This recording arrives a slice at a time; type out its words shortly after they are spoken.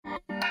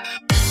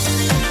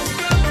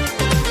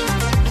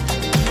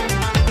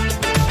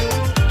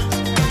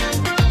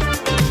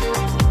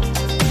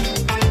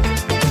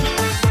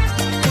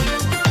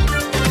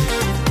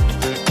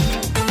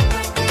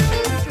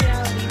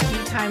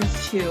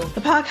to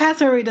the podcast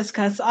where we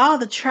discuss all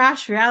the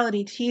trash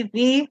reality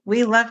TV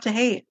we love to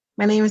hate.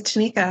 My name is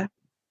Tanika.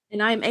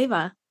 And I'm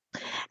Ava.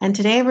 And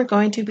today we're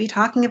going to be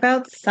talking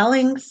about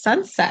Selling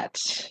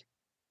Sunset.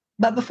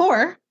 But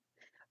before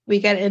we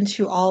get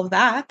into all of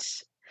that,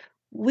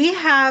 we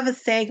have a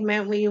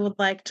segment we would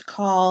like to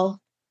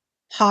call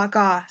Hot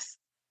Goss.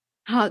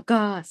 Hot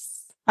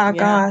Goss. Hot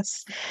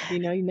Goss. You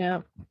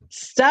know.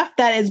 Stuff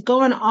that is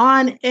going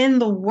on in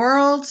the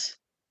world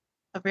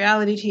of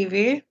reality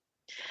TV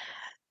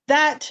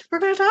that we're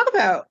going to talk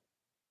about.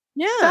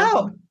 Yeah.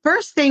 So,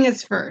 first thing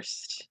is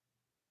first.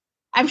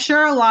 I'm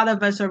sure a lot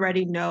of us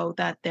already know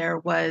that there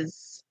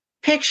was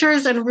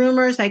pictures and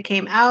rumors that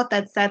came out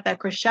that said that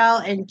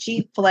Chrishell and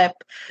G Flip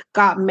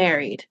got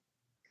married.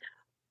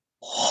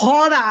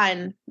 Hold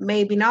on,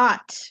 maybe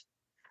not.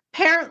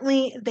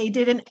 Apparently, they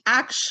didn't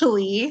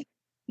actually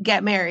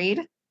get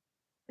married.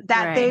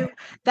 That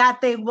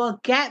they will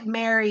get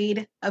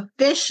married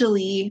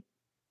officially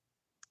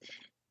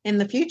in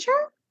the future?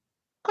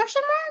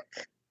 Question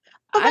mark?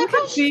 I'm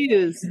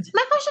confused.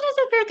 My question is,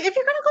 if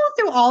you're going to go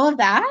through all of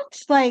that,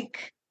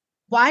 like,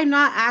 why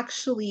not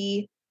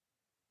actually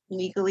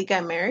legally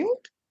get married?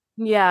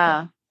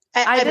 Yeah.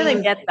 I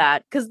didn't get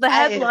that because the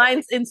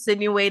headlines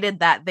insinuated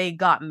that they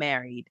got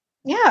married.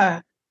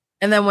 Yeah.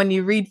 And then when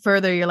you read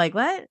further, you're like,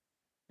 what?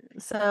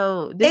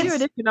 So did you or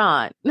did you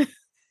not?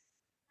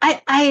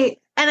 I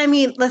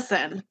mean,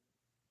 listen,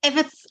 if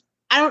it's,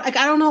 I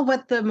don't know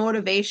what the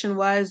motivation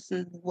was.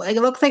 And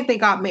it looks like they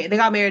got married. They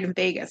got married in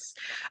Vegas.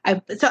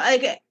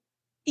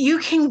 You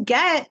can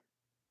get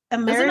a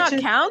marriage. Does it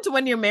not count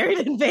when you're married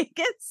in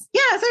Vegas? Yeah,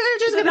 so they're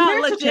just get a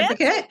marriage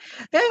certificate.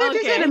 They're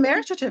just get a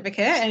marriage certificate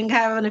and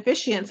have an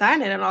officiant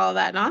sign it and all of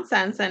that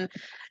nonsense. And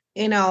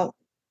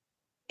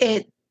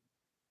it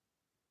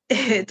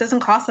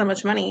doesn't cost that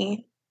much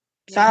money.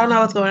 So I don't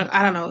know what's going on.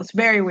 I don't know. It's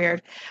very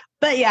weird.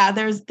 But yeah,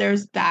 there's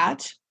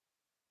that.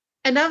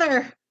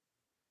 Another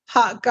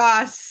hot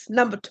goss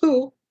number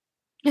 2.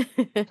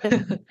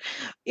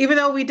 Even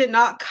though we did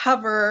not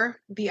cover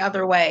the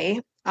other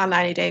way on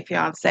 90 Day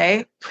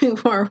Fiancé, we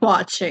were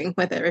watching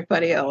with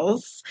everybody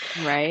else.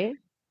 Right.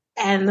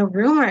 And the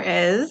rumor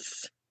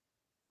is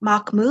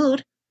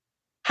Mahmoud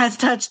has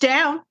touched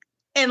down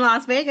in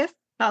Las Vegas.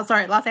 Oh,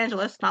 sorry, Los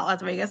Angeles, not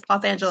Las Vegas,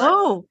 Los Angeles.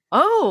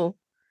 Oh.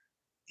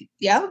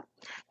 Yeah.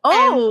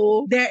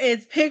 Oh. And there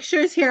is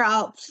pictures here.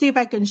 I'll see if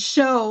I can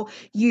show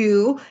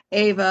you,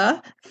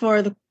 Ava,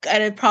 and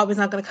it probably is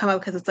not going to come up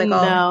because it's like,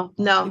 no.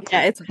 Yeah,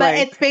 it's blurry. But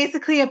it's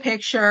basically a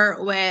picture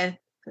with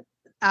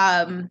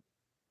Mahmoud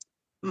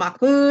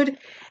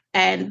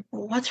and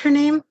what's her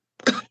name?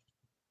 I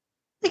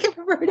can't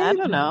remember her name. I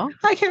don't know.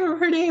 I can't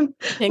remember her name.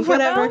 Tinkerbell?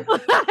 Whatever.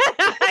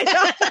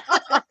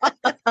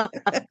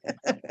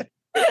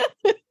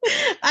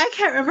 I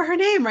can't remember her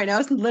name right now.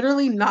 It's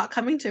literally not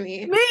coming to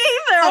me. Me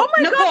either. Oh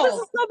my Nicole. God, this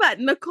is so bad.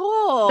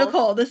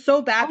 Nicole, this is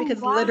so bad because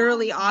it's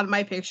literally on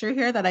my picture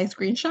here that I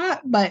screenshot.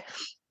 But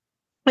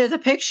there's a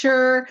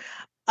picture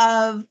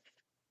of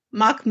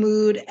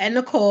Mahmoud and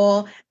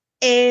Nicole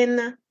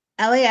in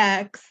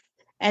LAX,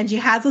 and she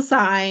has a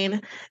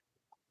sign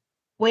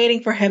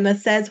waiting for him that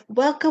says,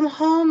 "Welcome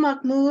home,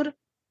 Mahmoud.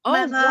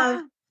 My love.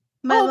 Wow.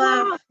 My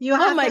love." Wow. You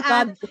have my to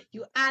God. add,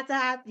 you add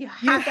that. You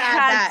have to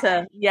add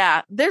that.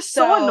 Yeah, they're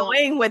so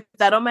annoying with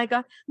that. Oh my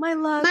God, my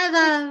love, my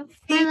love,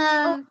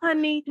 oh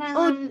honey, my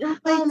oh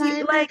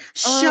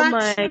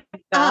my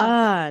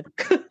God,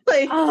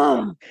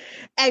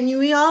 and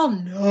we all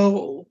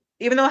know,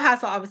 even though it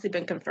has obviously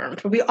been confirmed,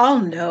 but we all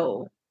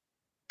know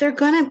they're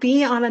gonna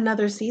be on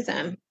another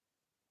season.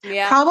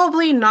 Yeah,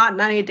 probably not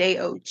 90 Day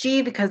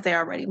OG because they're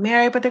already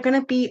married, but they're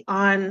gonna be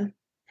on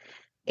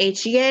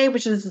HEA,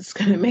 which is just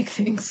gonna make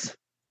things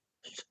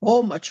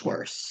so much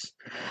worse.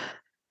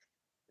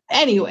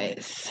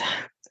 Anyways,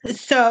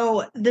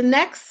 so the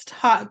next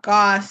hot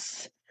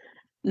goss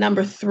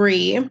number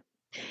 3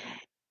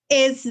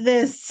 is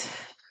this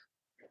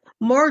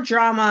more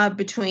drama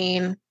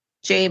between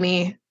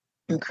Jamie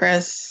and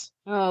Chris.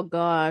 Oh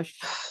gosh.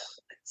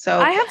 So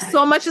I have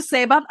so much to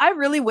say about. I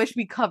really wish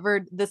we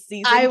covered this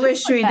season. I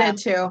wish we did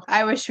too.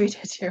 Because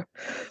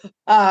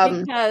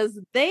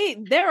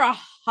they're a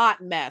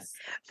hot mess.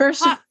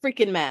 Hot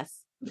freaking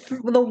mess.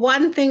 The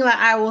one thing that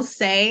I will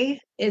say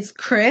is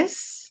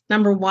Chris,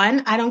 number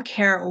 1, I don't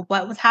care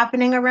what was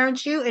happening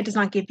around you. It does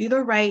not give you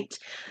the right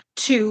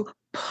to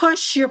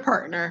push your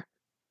partner.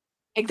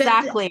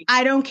 Exactly.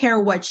 I don't care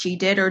what she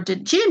did or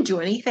did. She didn't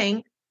do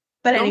anything.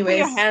 But don't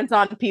anyways. Put your hands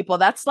on people.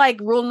 That's like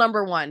rule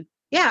number 1.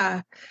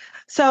 Yeah.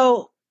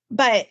 So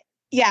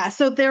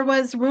there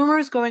was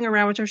rumors going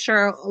around, which I'm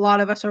sure a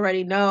lot of us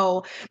already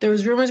know. There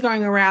was rumors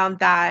going around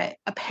that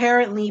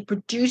apparently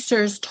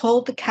producers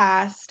told the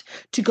cast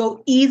to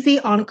go easy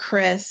on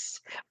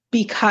Chris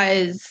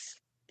because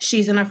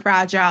she's in a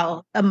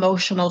fragile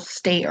emotional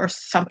state or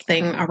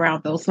something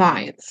around those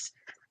lines.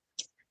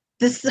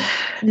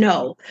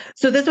 No.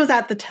 So this was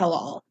at the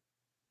tell-all.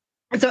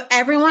 So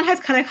everyone has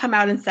kind of come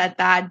out and said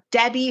that.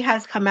 Debbie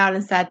has come out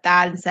and said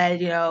that and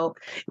said,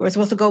 we're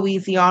supposed to go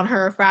easy on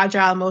her,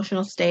 fragile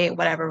emotional state,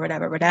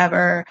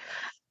 whatever.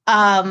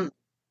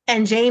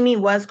 And Jamie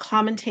was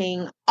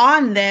commenting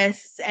on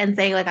this and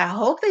saying, like, I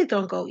hope they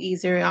don't go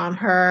easier on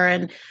her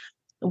and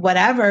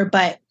whatever.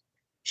 But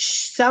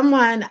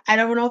someone, I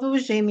don't know if it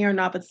was Jamie or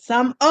not, but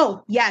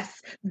oh,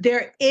 yes,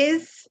 there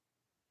is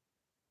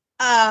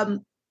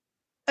an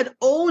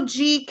OG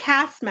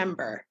cast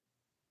member,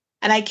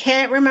 and I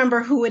can't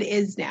remember who it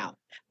is now,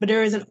 but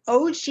there is an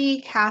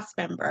OG cast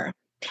member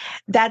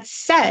that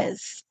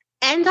says,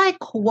 and I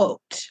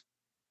quote,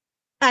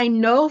 I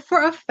know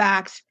for a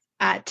fact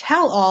at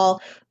Tell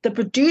All, the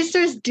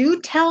producers do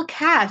tell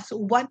cast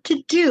what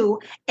to do,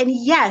 and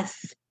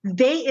yes,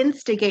 they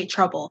instigate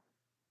trouble.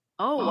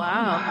 Oh,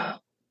 wow.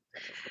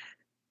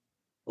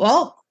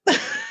 Well,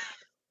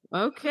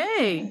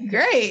 okay.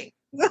 Great.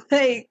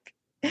 Like,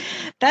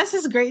 that's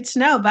just great to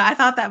know. But I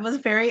thought that was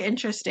very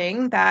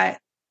interesting that,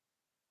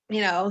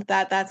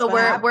 that's so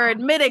we're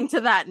admitting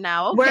to that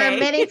now. Okay. We're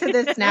admitting to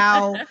this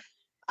now.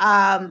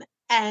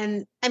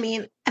 And I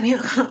mean,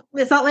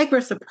 it's not like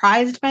we're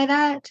surprised by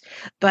that,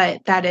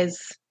 but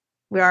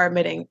we are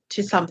admitting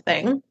to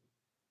something.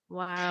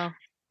 Wow.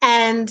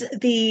 And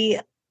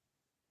the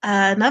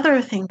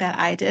another thing that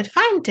I did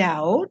find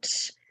out,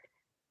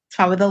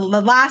 probably the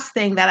last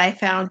thing that I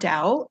found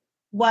out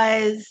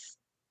was,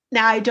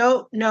 now I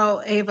don't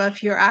know, Ava,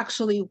 if you're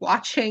actually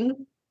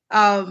watching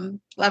Love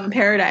in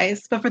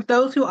Paradise, but for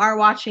those who are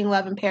watching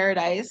Love in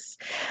Paradise,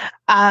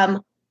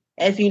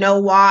 if you know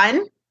Juan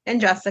and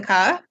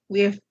Jessica,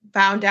 we've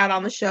found out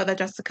on the show that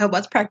Jessica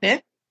was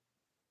pregnant.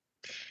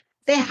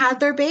 They had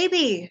their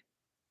baby.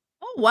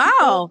 Oh,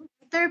 wow.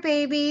 Their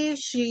baby.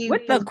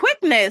 With the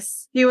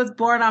quickness. He was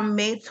born on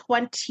May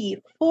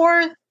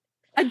 24th.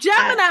 A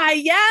Gemini,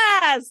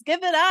 yes!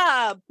 Give it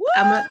up! Woo!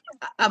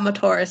 I'm a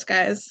Taurus,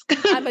 guys.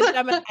 I'm a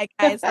Gemini,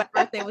 guys. My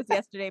birthday was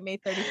yesterday, May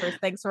 31st.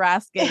 Thanks for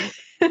asking.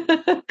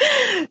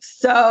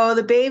 So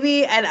the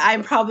baby, and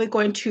I'm probably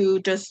going to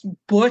just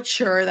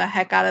butcher the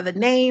heck out of the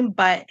name,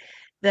 but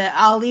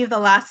I'll leave the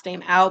last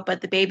name out,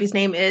 but the baby's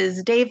name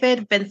is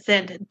David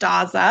Vincent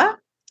Daza.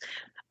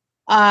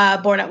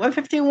 Born at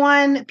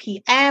 1:51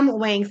 p.m.,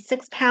 weighing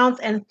 6 pounds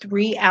and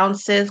 3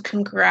 ounces.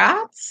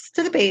 Congrats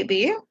to the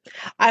baby.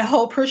 I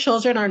hope her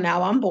children are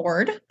now on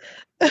board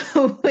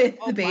with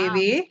the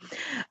baby.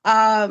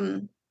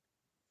 Wow.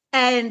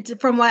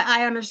 And from what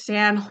I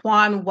understand,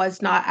 Juan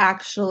was not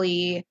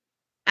actually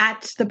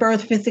at the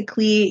birth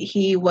physically.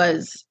 He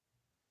was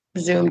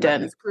zoomed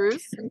in.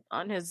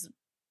 On his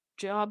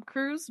job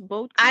cruise,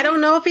 boat cruise? I don't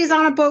know if he's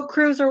on a boat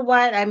cruise or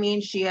what. I mean,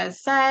 she has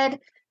said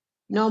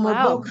no more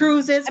boat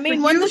cruises. I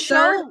mean, when the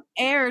show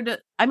aired,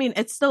 I mean,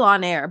 it's still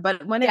on air,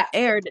 but when it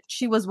aired,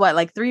 she was what,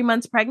 like 3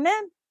 months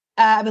pregnant?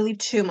 I believe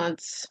 2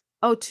 months.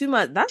 Oh, 2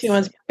 months. That's 2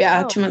 months.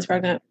 Yeah, 2 months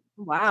pregnant.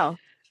 Wow.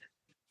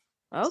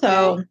 Okay.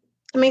 So,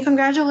 I mean,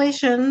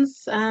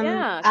 congratulations.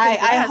 Yeah.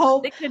 I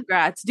hope.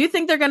 Congrats. Do you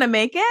think they're going to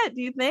make it?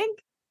 Do you think?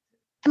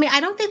 I mean, I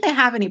don't think they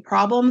have any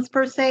problems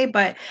per se,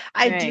 but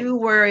I do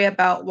worry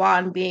about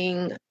Juan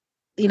being,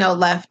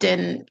 left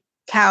in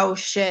cow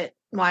shit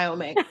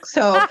Wyoming.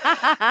 So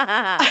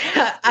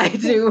I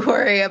do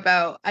worry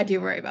about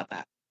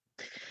that.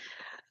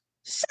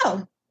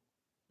 So,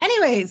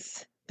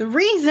 anyways, the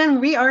reason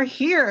we are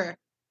here,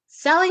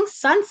 Selling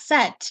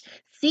Sunset,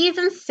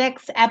 Season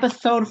 6,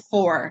 Episode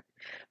 4,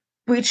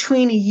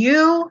 Between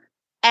You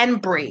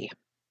and Bree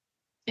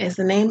is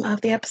the name of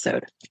the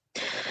episode.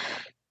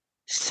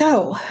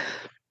 So,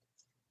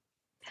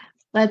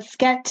 let's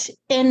get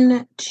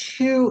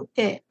into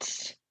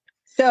it.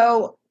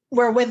 So,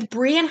 we're with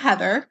Bree and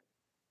Heather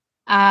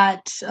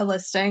at a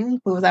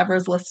listing,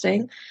 whoever's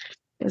listing,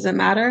 doesn't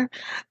matter.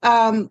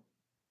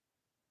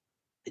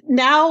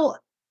 Now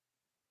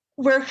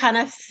we're kind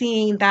of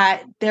seeing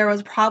that there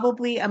was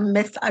probably a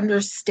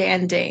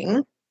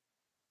misunderstanding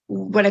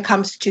when it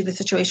comes to the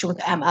situation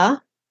with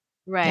Emma,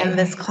 right, and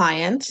this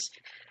client.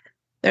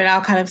 They're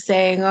now kind of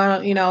saying,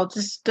 oh,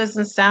 this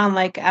doesn't sound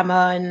like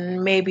Emma,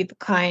 and maybe the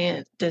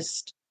client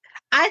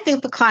I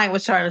think the client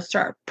was trying to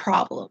start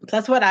problems.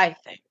 That's what I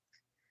think.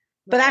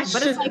 But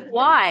it's like,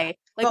 why?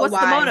 Like, what's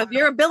the motive?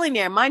 You're a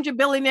billionaire. Mind your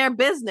billionaire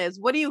business.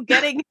 What are you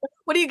getting?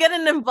 What are you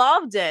getting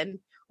involved in?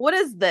 What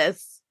is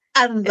this?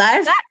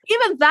 Unless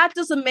even that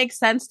doesn't make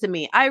sense to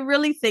me. I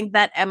really think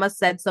that Emma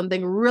said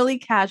something really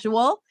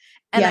casual,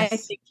 and I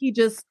think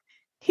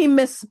he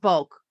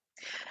misspoke.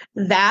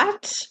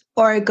 That,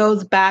 or it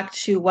goes back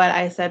to what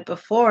I said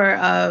before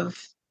of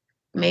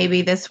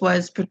maybe this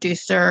was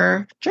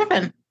producer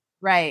driven.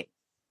 Right.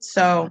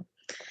 So,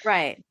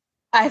 right.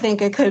 I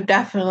think it could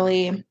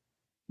definitely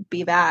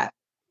be that.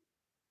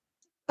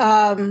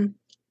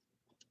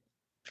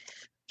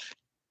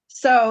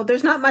 So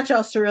there's not much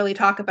else to really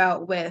talk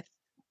about with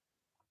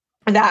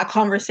that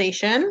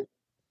conversation.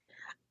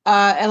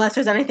 Unless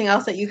there's anything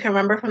else that you can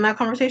remember from that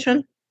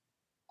conversation.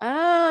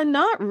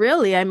 Not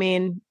really. I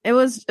mean, it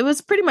was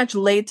pretty much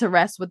laid to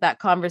rest with that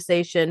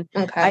conversation.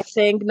 Okay. I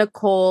think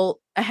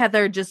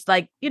Heather just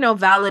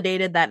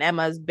validated that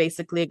Emma is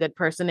basically a good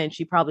person and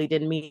she probably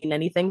didn't mean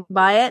anything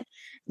by it.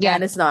 Yeah.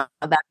 And it's not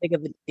that big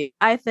of a deal.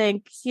 I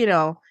think,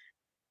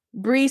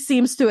 Bree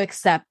seems to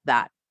accept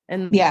that.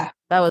 And that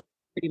was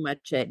pretty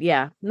much it.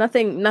 Yeah.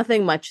 Nothing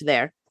much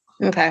there.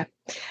 Okay.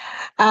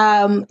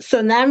 So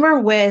then we're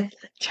with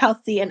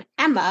Chelsea and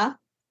Emma,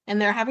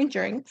 and they're having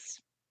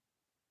drinks.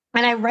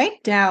 And I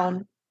write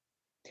down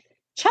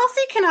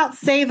Chelsea cannot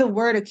say the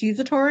word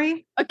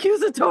accusatory.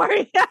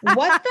 Accusatory.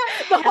 What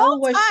the hell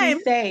was she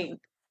saying?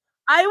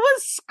 I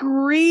was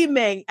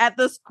screaming at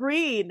the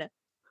screen.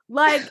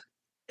 Like,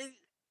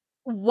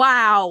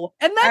 wow.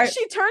 And then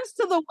she turns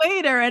to the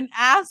waiter and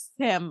asks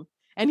him,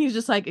 and he's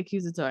just like,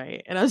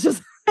 accusatory. And I was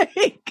just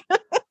like,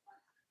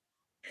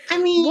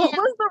 I mean, what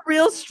was the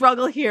real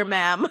struggle here,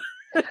 ma'am?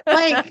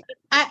 Like,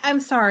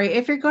 I'm sorry.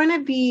 If you're going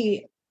to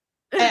be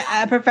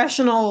a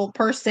professional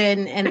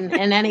person and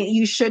any,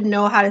 you should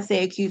know how to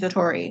say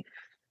accusatory.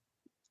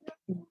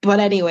 But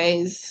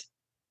anyways.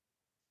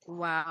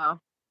 Wow.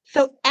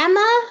 So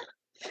Emma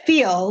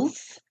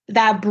feels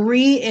that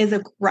Bree is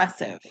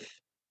aggressive.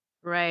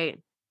 Right.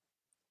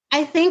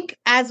 I think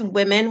as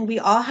women, we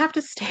all have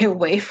to stay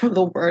away from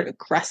the word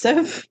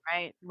aggressive.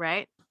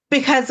 Right.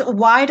 Because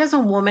why does a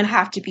woman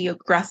have to be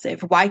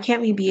aggressive? Why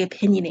can't we be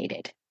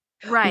opinionated?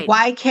 Right.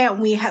 Why can't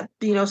we have,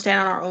 stand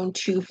on our own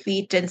 2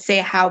 feet and say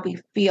how we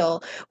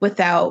feel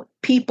without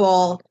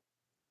people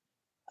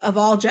of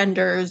all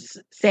genders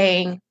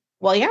saying,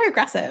 well, you're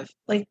aggressive.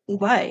 Like,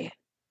 why?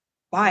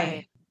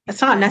 Right.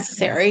 It's not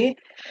necessary.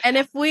 And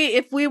if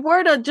we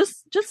were to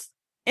just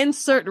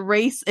insert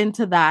race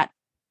into that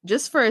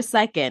just for a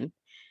second,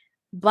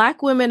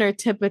 Black women are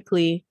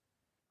typically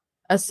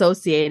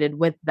associated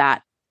with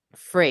that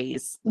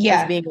phrase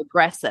as being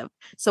aggressive.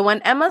 So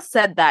when Emma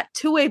said that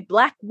to a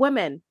Black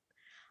woman,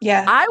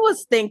 I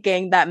was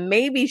thinking that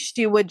maybe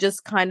she would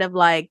just kind of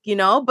like,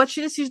 but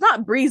she's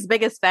not Bree's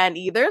biggest fan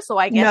either. So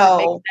I guess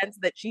it makes sense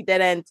that she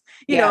didn't,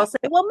 say,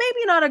 well,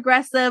 maybe not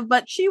aggressive,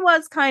 but she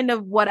was kind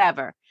of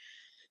whatever.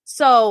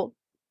 So,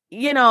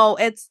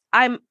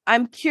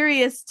 I'm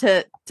curious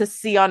to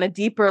see on a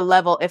deeper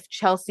level if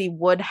Chelsea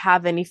would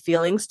have any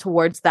feelings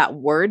towards that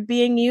word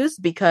being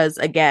used, because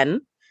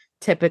again,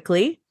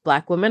 typically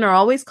Black women are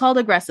always called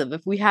aggressive.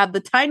 If we have the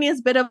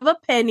tiniest bit of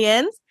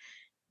opinions,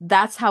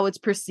 that's how it's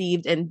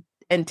perceived and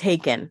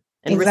taken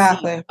and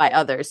received by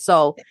others.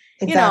 So,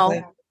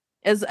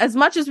 as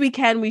much as we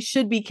can, we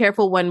should be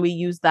careful when we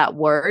use that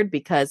word,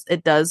 because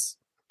it does,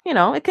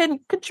 it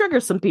could trigger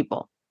some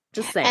people.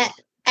 Just saying.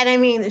 And I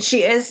mean,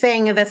 she is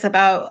saying this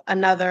about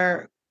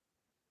another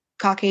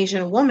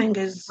Caucasian woman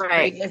because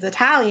Bree is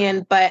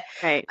Italian, but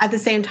at the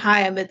same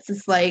time, it's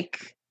just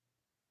like,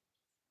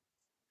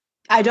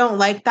 I don't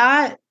like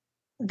that.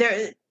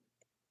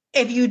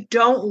 If you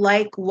don't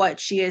like what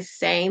she is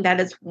saying,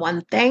 that is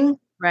one thing.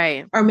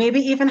 Right. Or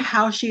maybe even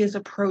how she is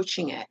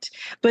approaching it.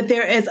 But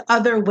there is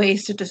other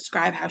ways to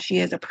describe how she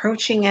is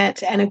approaching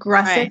it, and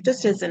aggressive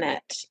just isn't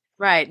it.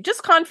 Right.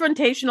 Just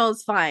confrontational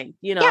is fine,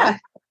 Yeah.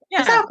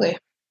 Exactly.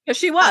 Because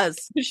she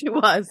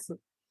was.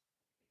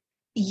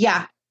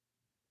 Yeah.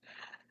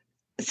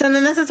 So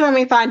then this is when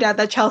we find out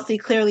that Chelsea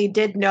clearly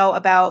did know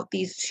about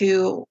these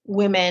 2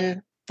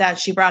 women that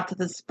she brought to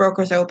this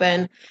Brokers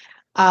Open.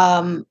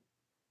 And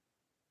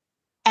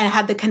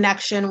had the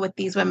connection with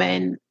these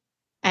women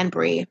and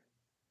Bree,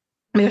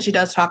 because she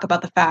does talk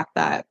about the fact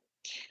that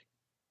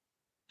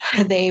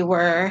they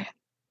were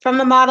from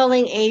the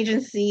modeling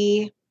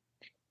agency.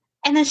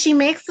 And then she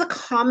makes the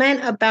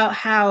comment about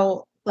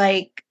how,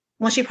 like,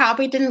 well, she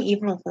probably didn't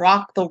even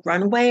rock the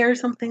runway or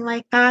something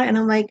like that. And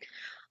I'm like,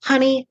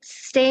 honey,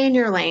 stay in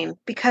your lane,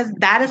 because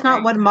that is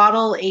not what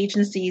model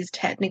agencies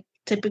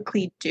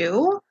typically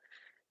do.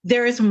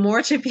 There is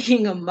more to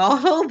being a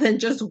model than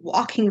just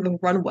walking the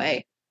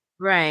runway.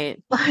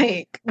 Right.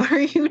 Like, what are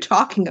you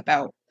talking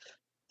about?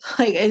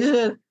 Like, it's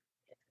just...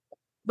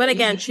 But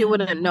again, she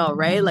wouldn't know,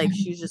 right? Like,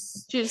 she's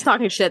just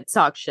talking shit,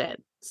 talk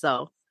shit.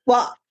 So,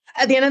 well,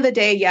 at the end of the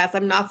day, yes,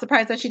 I'm not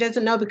surprised that she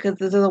doesn't know, because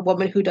this is a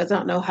woman who does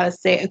not know how to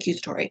say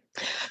accusatory.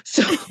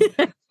 So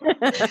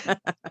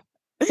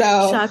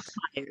shots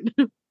fired.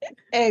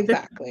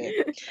 Exactly.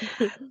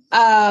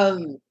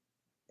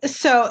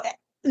 So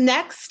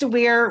next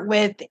we're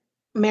with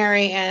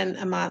Mary and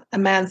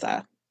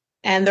Amanza,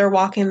 and they're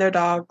walking their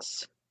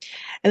dogs.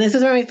 And this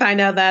is when we find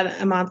out that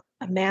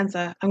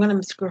Amanza, I'm going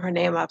to screw her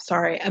name up,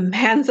 sorry.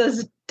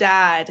 Amanza's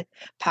dad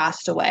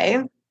passed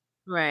away.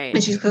 Right.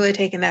 And she's clearly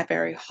taken that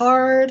very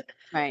hard.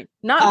 Right.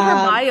 Not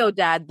her bio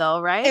dad,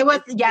 though, right? It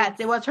was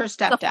her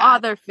stepdad. The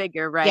father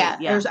figure, right?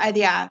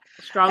 Yeah.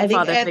 Strong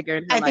father figure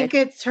in her life. I think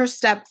it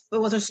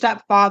was her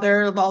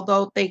stepfather,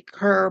 although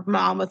her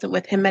mom wasn't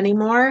with him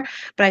anymore.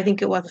 But I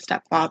think it was a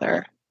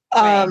stepfather.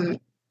 Right.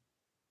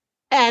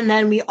 And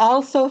then we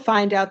also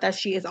find out that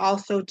she is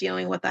also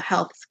dealing with a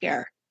health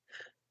scare.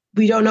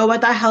 We don't know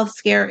what that health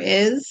scare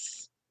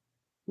is.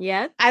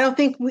 Yeah. I don't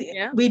think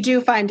we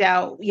do find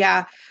out.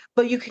 Yeah.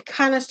 But you can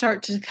kind of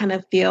start to kind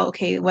of feel,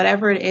 okay,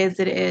 whatever it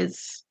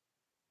is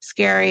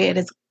scary. It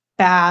is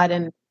bad.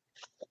 And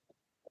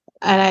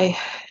I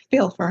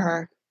feel for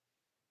her.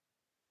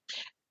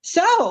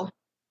 So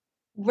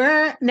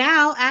we're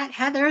now at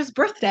Heather's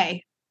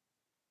birthday.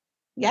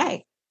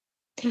 Yay.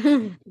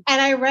 And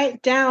I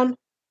write down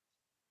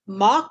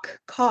mock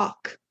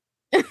cock.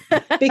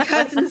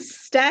 Because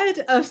instead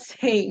of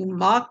saying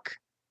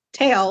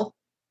mocktail,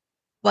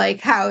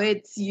 like how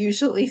it's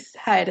usually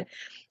said,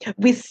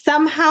 we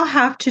somehow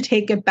have to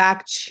take it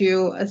back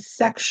to a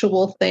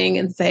sexual thing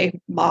and say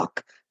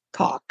mock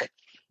cock.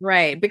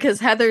 Right, because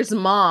Heather's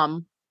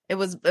mom, it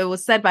was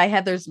said by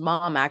Heather's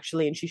mom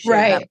actually, and she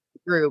shared that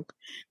group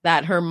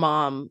that her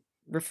mom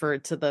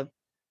referred to the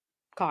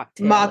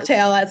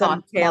mocktail as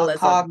a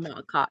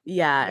mock cock.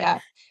 Yeah.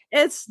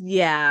 It's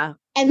And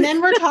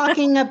then we're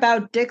talking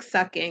about dick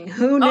sucking.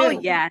 Who knew? Oh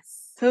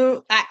yes.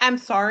 I'm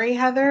sorry,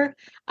 Heather.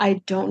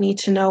 I don't need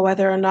to know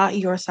whether or not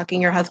you're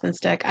sucking your husband's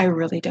dick. I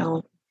really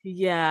don't.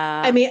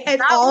 Yeah. I mean, that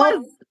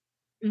was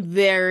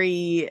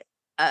very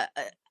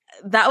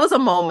that was a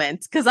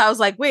moment because I was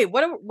like, wait,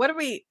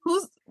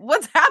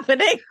 what's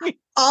happening?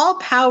 All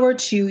power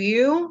to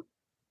you,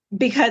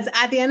 because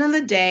at the end of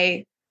the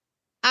day,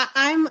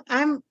 I'm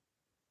an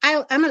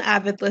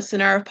avid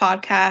listener of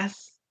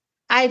podcasts.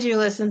 I do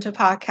listen to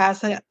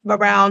podcasts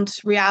around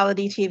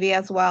reality TV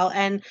as well.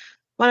 And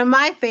one of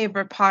my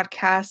favorite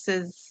podcasts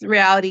is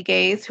Reality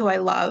Gaze, who I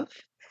love.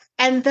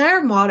 And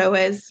their motto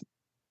is,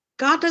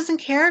 God doesn't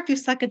care if you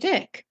suck a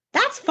dick.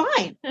 That's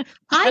fine.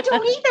 I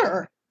don't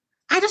either.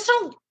 I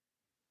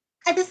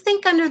just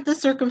think under the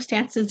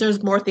circumstances,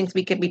 there's more things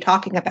we could be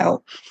talking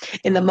about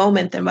in the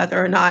moment than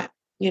whether or not,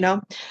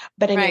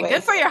 but anyway. Right.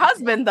 Good for your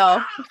husband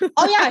though.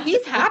 Oh yeah,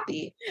 he's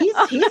happy.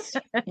 He's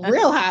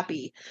real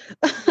happy.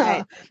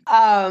 Right.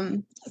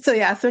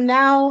 So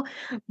now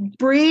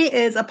Bri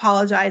is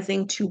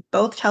apologizing to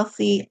both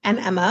Chelsea and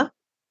Emma.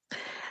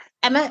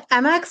 Emma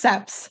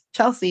accepts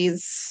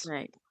Chelsea's,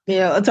 right.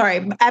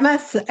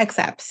 Emma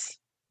accepts,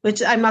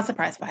 which I'm not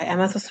surprised by.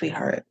 Emma's a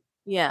sweetheart.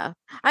 Yeah.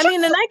 I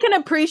mean, and I can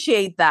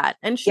appreciate that.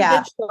 And she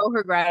did show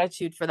her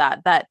gratitude for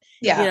that.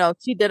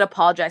 She did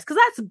apologize. Because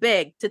that's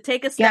big to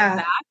take a step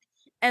back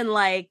and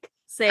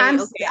say,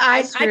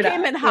 I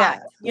came in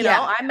hot.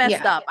 I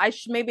messed up.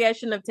 Maybe I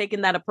shouldn't have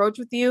taken that approach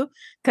with you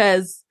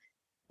because,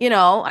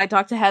 I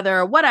talked to Heather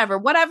or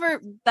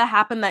whatever that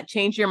happened that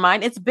changed your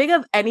mind. It's big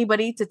of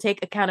anybody to take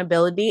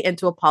accountability and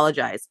to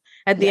apologize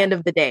at the end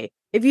of the day.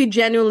 If you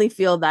genuinely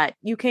feel that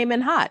you came in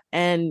hot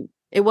and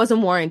it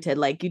wasn't warranted,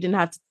 you didn't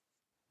have to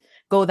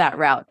go that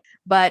route.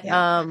 But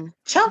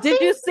Chelsea?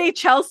 Did you see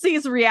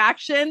Chelsea's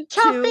reaction?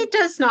 Chelsea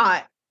does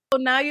not. So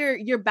now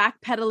you're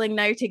backpedaling.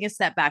 Now you're taking a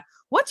step back.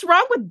 What's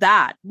wrong with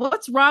that?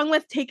 What's wrong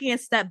with taking a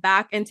step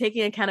back and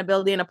taking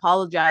accountability and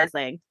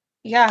apologizing?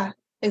 Yeah,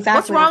 exactly.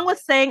 What's wrong with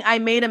saying I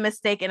made a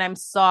mistake and I'm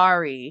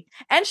sorry?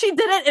 And she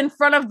did it in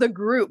front of the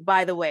group,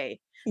 by the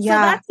way.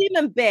 Yeah. So that's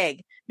even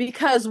big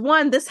because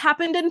one, this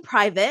happened in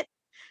private.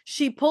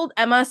 She pulled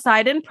Emma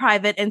aside in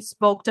private and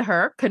spoke to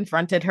her,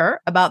 confronted her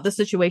about the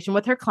situation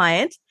with her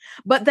client.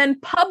 But then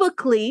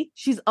publicly,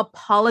 she's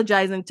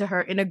apologizing to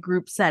her in a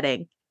group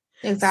setting.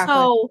 Exactly.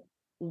 So,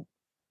 come on.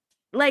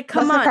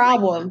 What's the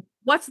problem?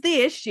 What's the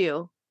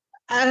issue?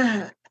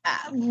 He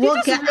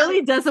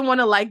really doesn't want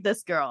to like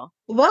this girl.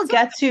 We'll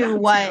get to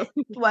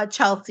what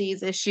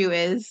Chelsea's issue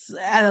is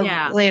at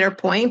a later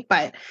point.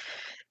 But,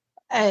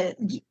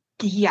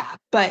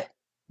 but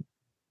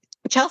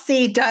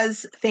Chelsea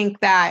does think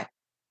that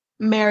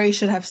Mary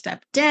should have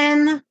stepped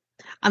in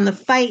on the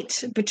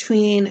fight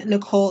between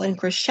Nicole and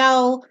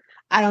Chrishell.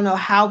 I don't know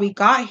how we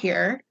got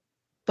here,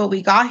 but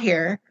we got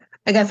here.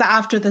 I guess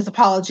after this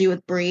apology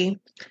with Bri,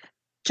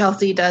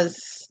 Chelsea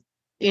does,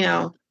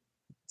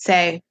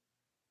 say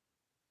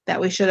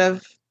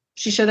that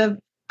she should have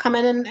come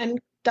in and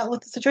dealt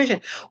with the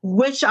situation,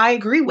 which I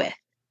agree with.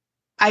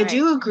 I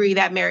do agree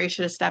that Mary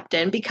should have stepped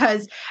in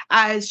because,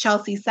 as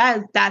Chelsea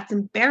says, that's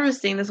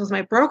embarrassing. This was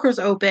my broker's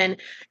open.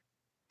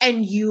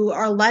 And you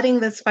are letting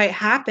this fight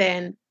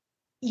happen,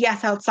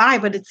 yes,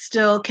 outside, but it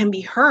still can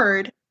be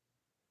heard.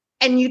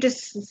 And you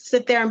just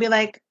sit there and be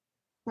like,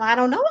 well, I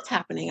don't know what's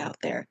happening out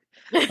there.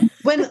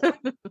 When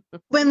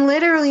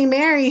literally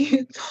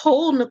Mary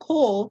told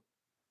Nicole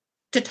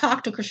to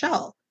talk to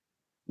Chrishell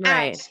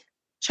at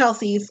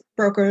Chelsea's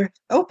broker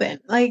open.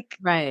 I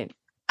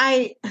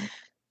think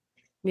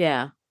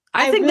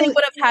they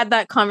would have had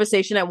that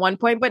conversation at one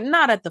point, but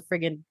not at the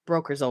friggin'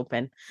 broker's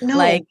open.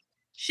 No.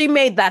 She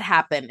made that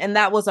happen, and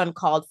that was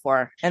uncalled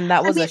for, and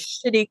that was a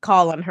shitty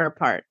call on her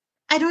part.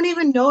 I don't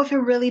even know if it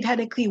really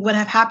technically would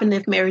have happened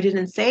if Mary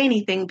didn't say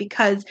anything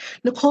because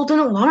Nicole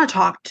didn't want to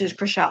talk to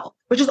Chrishell,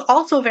 which is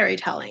also very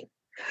telling.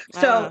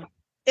 So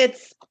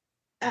it's,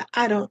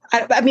 I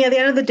mean, at the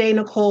end of the day,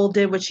 Nicole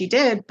did what she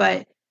did,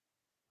 and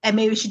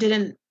maybe she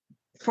didn't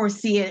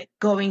foresee it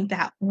going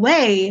that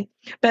way.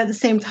 But at the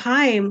same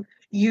time,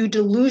 you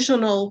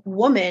delusional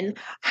woman,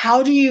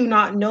 how do you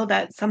not know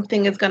that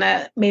something is going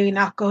to maybe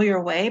not go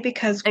your way?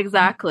 Because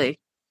exactly,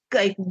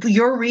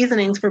 your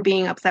reasonings for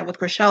being upset with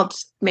Chrishell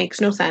just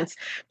makes no sense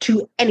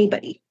to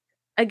anybody.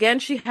 Again,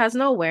 she has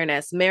no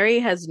awareness. Mary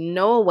has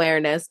no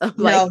awareness of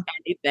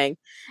anything.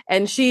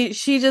 And she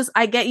just,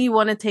 I get you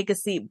want to take a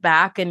seat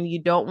back and you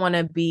don't want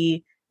to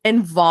be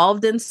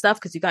involved in stuff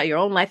because you got your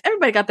own life.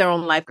 Everybody got their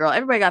own life, girl.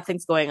 Everybody got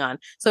things going on.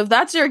 So if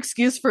that's your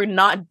excuse for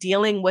not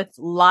dealing with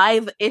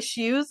live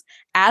issues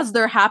as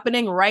they're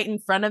happening right in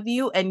front of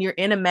you and you're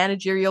in a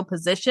managerial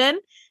position,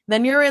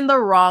 then you're in the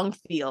wrong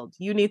field.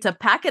 You need to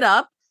pack it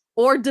up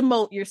or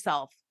demote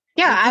yourself.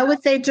 Yeah, I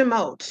would say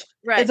demote.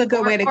 Right. It's a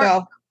good way to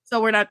go.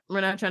 So we're not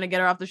trying to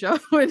get her off the show.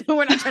 We're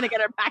not trying to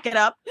get her pack it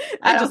up.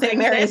 I don't think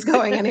Mary is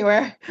going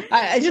anywhere.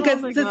 I just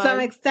because to some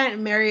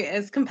extent Mary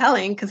is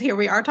compelling because here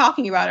we are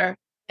talking about her.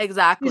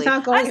 Exactly. She's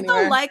not going anywhere. I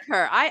still like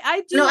her.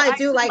 I do. No, I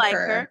do like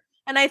her.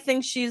 And I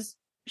think she's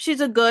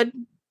a good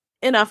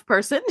enough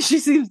person. She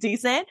seems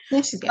decent.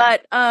 Yeah, she's good.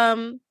 But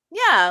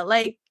yeah,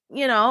 like,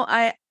 you know,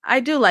 I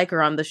do like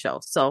her on the show.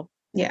 So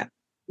yeah.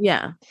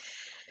 Yeah.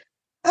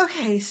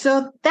 Okay,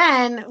 so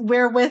then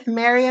we're with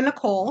Mary and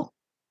Nicole.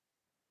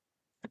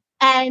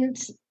 And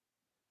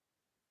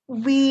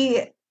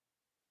we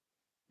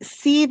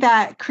see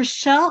that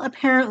Chrishell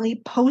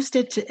apparently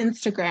posted to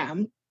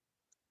Instagram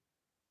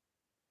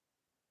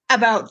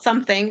about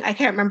something. I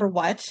can't remember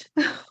what.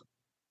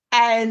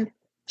 And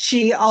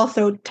she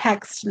also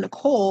texted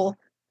Nicole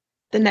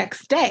the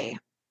next day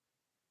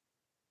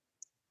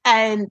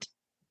and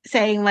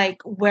saying,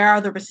 like, where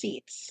are the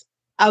receipts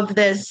of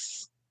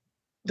this,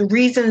 the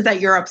reasons that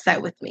you're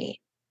upset with me?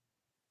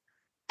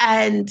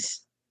 And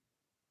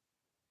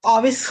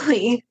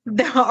obviously,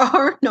 there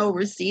are no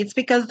receipts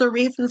because the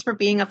reasons for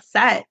being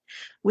upset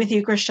with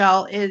you,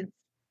 Chrishell, is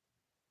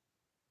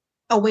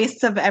a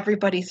waste of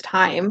everybody's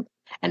time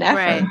and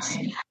effort.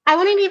 Right. I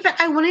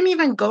wouldn't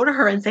even go to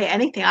her and say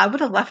anything. I would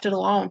have left it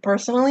alone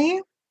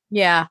personally.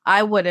 Yeah,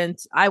 I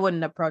wouldn't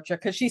approach her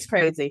because she's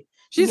crazy.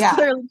 She's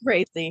clearly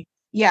crazy.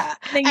 Yeah.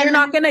 And you're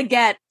not going to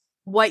get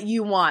what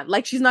you want.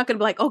 Like, she's not going to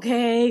be like,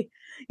 okay,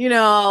 you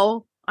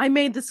know, I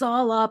made this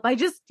all up. I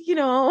just, you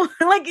know,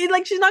 like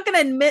she's not going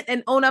to admit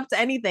and own up to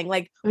anything.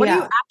 Like, what are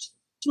you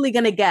actually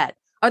going to get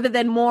other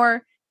than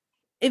more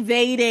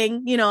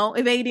evading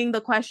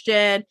the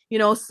question, you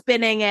know,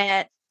 spinning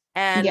it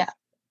and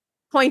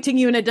pointing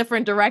you in a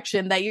different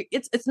direction that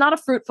it's not a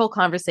fruitful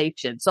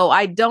conversation. So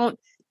I don't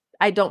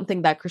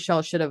think that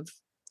Chrishell should have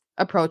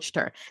approached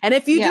her. And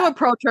if you do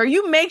approach her,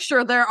 you make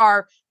sure there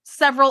are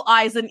several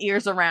eyes and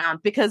ears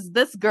around because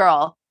this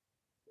girl,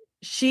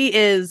 she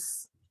is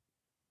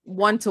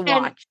one to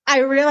watch. And I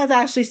realized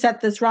I actually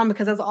set this wrong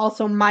because that's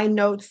also my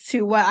notes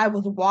to what I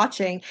was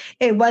watching.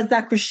 It was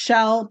that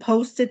Chrishell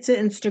posted to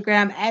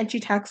Instagram and she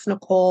texted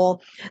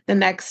Nicole the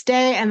next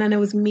day. And then it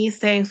was me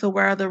saying, so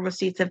where are the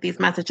receipts of these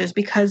messages?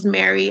 Because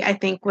Mary, I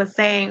think, was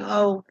saying,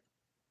 oh,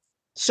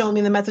 show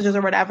me the messages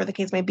or whatever the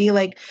case may be,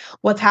 like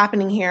what's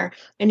happening here.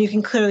 And you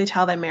can clearly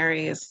tell that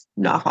Mary is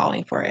not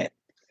falling for it.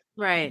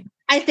 Right.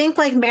 I think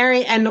like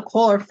Mary and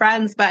Nicole are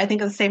friends, but I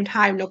think at the same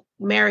time,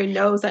 Mary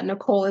knows that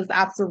Nicole is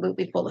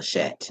absolutely full of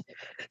shit.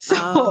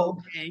 So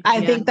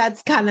I think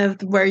that's kind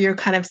of where you're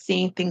kind of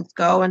seeing things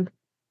go. And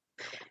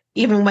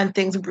even when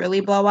things really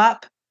blow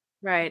up.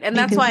 Right. And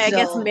that's why I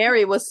guess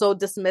Mary was so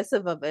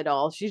dismissive of it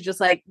all. She's just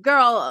like,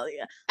 girl,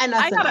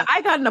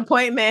 I got an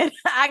appointment.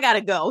 I got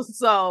to go.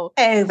 So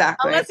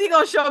exactly. Unless you're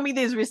going to show me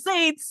these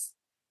receipts,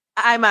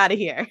 I'm out of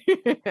here.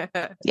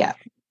 Yeah.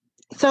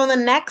 So the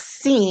next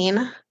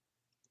scene,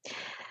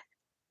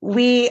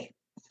 we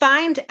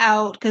find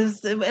out,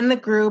 because in the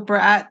group we're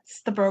at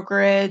the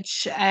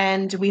brokerage,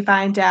 and we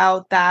find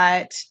out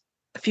that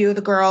a few of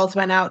the girls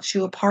went out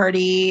to a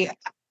party,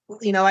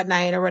 you know, at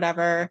night or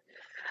whatever.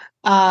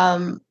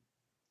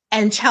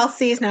 And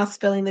Chelsea is now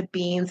spilling the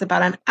beans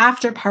about an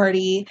after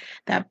party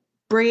that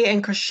Bri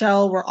and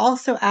Chrishell were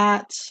also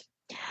at.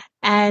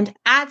 And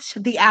at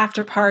the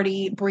after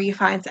party, Bri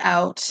finds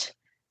out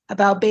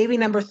about baby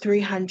number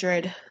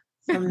 300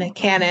 from Nick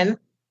Cannon.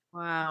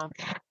 Wow.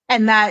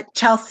 And that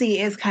Chelsea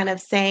is kind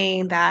of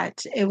saying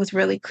that it was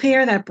really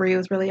clear that Bri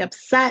was really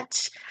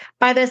upset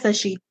by this, that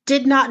she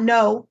did not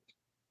know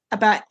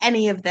about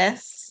any of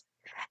this.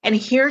 And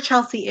here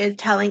Chelsea is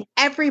telling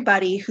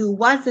everybody who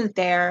wasn't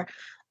there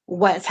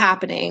what's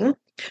happening.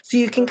 So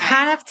you can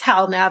kind of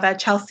tell now that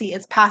Chelsea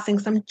is passing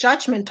some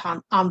judgment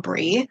on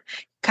Bri.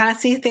 Kind of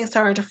see things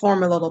starting to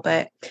form a little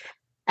bit.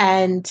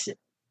 But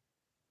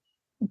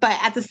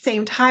at the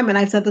same time, and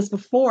I've said this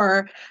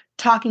before,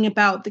 talking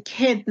about the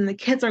kids, and the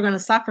kids are going to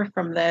suffer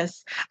from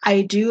this,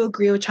 I do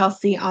agree with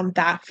Chelsea on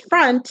that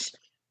front.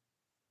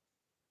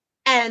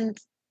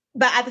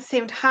 But at the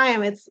same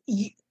time, it's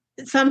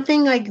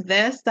something like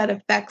this that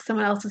affects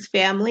someone else's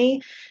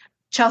family.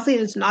 Chelsea,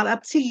 it's not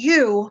up to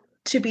you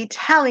to be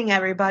telling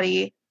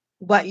everybody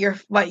what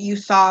you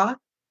saw.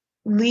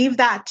 Leave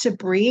that to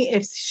Bri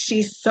if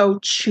she so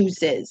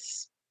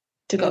chooses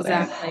to go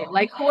there.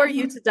 Like, who are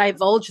you to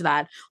divulge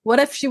that? What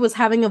if she was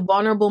having a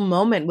vulnerable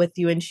moment with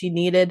you and she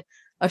needed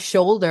a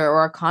shoulder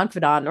or a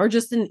confidant or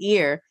just an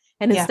ear,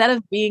 and instead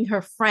of being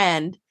her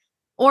friend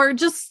or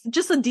just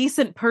a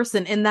decent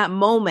person in that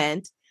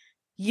moment,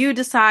 you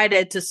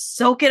decided to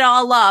soak it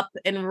all up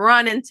and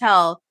run and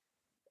tell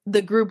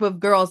the group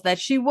of girls that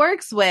she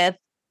works with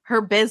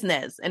her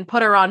business and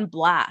put her on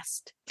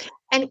blast.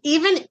 And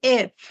even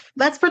if,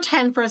 let's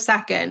pretend for a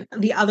second,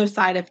 the other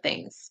side of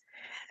things,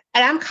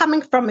 and I'm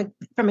coming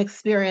from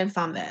experience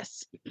on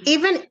this.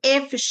 Even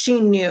if she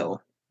knew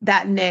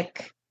that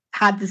Nick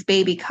had this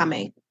baby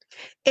coming,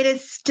 it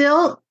is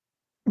still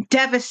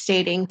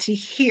devastating to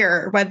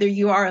hear, whether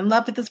you are in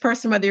love with this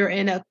person, whether you're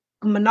in a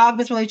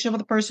monogamous relationship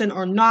with a person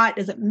or not,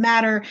 doesn't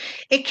matter.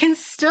 It can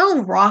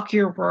still rock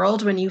your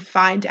world when you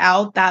find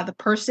out that the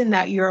person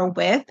that you're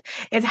with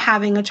is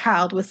having a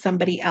child with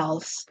somebody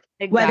else,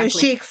 whether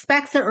she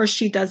expects it or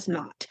she does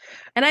not.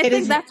 And I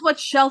think that's what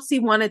Chelsea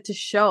wanted to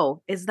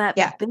show, is that,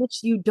 bitch,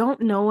 you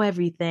don't know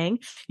everything.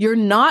 You're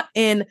not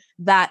in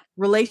that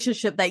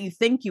relationship that you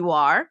think you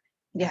are.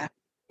 Yeah.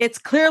 It's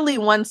clearly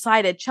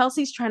one-sided.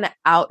 Chelsea's trying to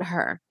out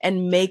her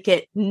and make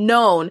it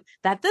known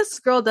that this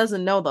girl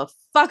doesn't know the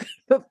fuck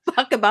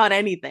about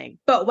anything.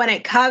 But when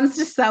it comes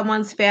to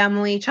someone's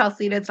family,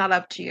 Chelsea, it's not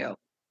up to you.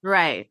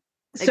 Right.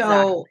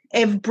 So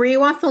if Brie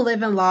wants to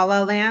live in La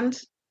La Land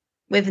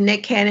with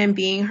Nick Cannon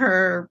being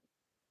her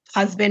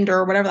husband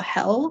or whatever the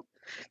hell,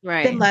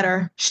 then let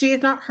her. She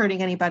is not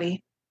hurting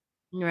anybody.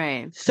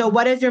 Right. So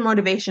what is your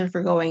motivation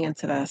for going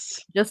into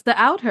this? Just to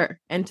out her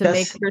and to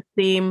make her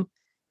seem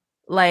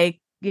like,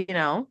 you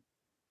know,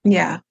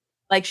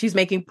 like she's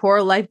making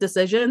poor life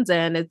decisions,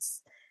 and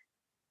it's,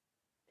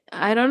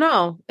 I don't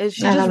know.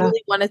 She just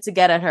really wanted to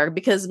get at her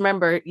because,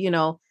 remember, you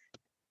know,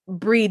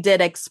 Brie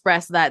did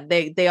express that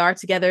they are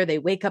together, they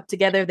wake up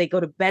together, they go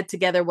to bed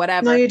together,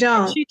 whatever. No, you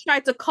don't. And she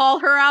tried to call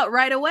her out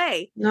right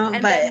away. No,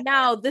 and but then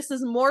now this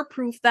is more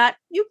proof that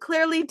you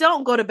clearly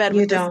don't go to bed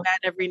with this man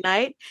every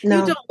night. No.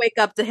 You don't wake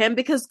up to him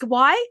because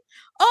why?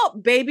 Oh,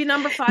 baby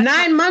number 5.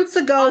 9 months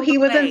ago, he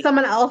was in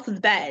someone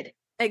else's bed.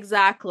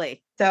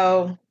 Exactly.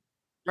 So,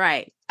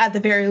 right. At the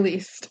very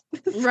least.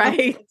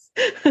 Right.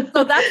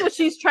 So that's what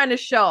she's trying to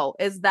show,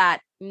 is that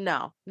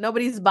no,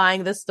 nobody's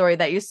buying this story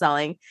that you're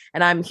selling.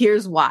 And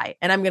here's why.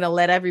 And I'm going to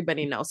let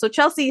everybody know. So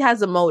Chelsea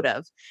has a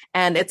motive,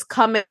 and it's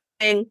coming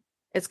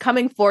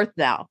forth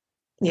now.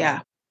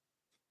 Yeah.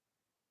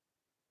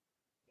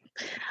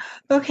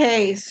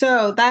 Okay.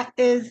 So that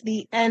is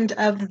the end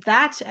of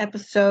that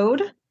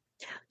episode.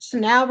 So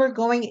now we're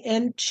going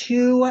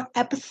into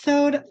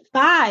episode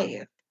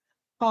 5.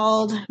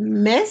 Called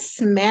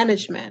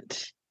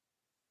Mismanagement.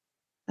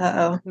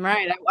 Uh-oh.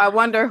 Right. I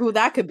wonder who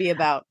that could be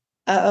about.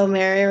 Uh-oh,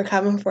 Mary, we're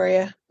coming for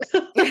you.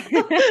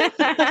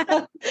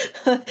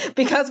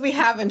 Because we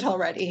haven't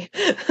already.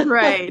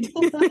 Right.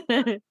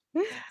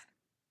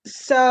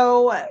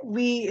 So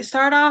we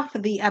start off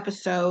the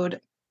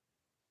episode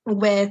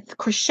with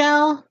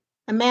Chrishell,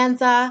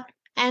 Amanda,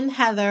 and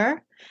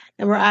Heather.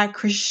 And we're at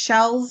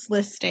Chrishell's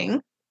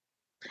listing.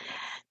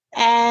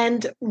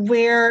 And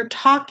we're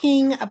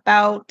talking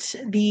about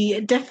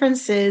the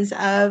differences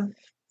of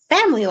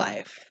family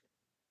life.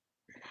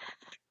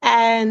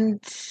 And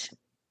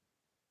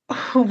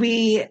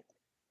we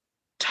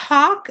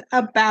talk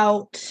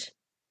about,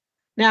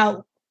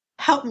 now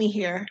help me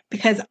here,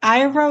 because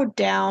I wrote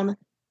down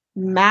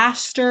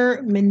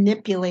master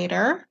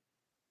manipulator.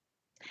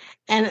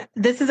 And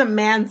this is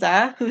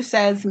Amanda who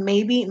says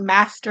maybe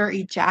master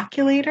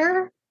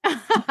ejaculator.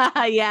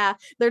 Yeah,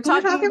 they're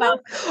talking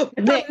about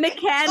Nick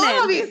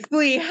Cannon.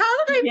 Obviously,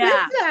 how did I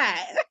miss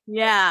that?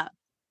 Yeah,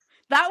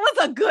 that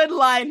was a good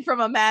line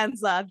from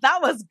Amanda.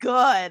 That was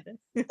good.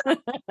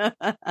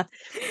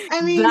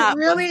 I mean,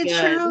 really,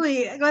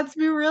 truly, let's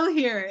be real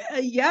here.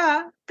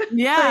 Yeah,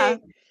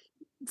 like,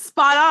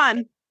 spot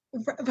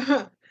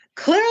on.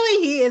 Clearly,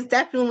 he is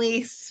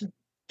definitely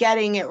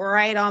getting it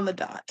right on the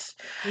dot.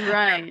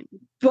 Right,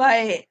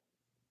 but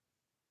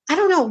I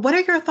don't know. What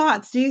are your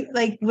thoughts?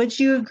 Would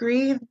you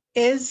agree?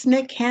 Is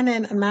Nick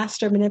Cannon a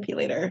master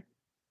manipulator?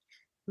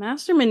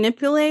 Master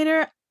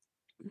manipulator?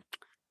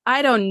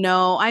 I don't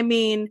know. I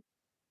mean,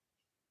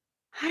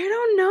 I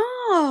don't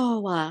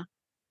know.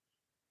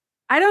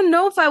 I don't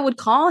know if I would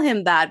call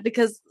him that,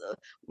 because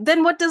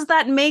then what does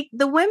that make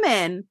the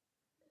women?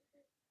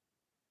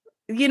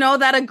 You know,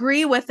 that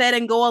agree with it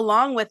and go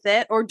along with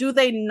it? Or do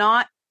they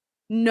not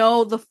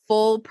know the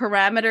full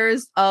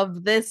parameters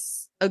of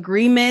this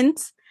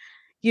agreement?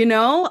 You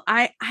know,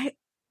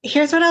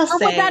 here's what I'll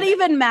say. Would that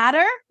even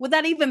matter? Would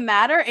that even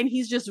matter? And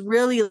he's just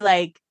really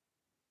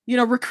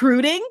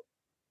recruiting?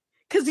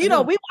 Because, you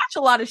know, we watch a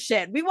lot of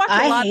shit. We watch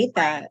a lot. I hate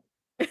that.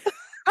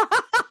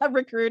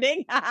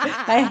 Recruiting.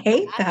 I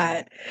hate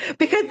that.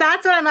 Because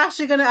that's what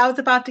I was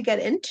about to get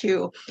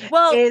into.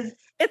 Well,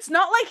 it's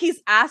not like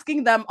he's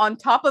asking them on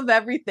top of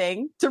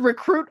everything to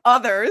recruit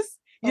others.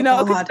 You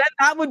know, because then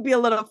that would be a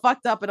little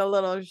fucked up and a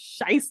little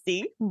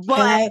shisty.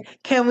 But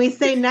can we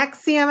say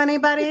NXIVM,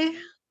 anybody?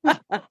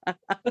 But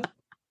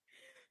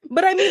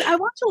I mean, I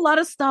watch a lot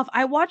of stuff.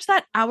 I watched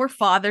that Our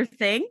Father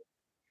thing.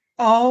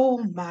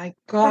 Oh my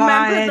God.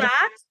 Remember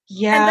that?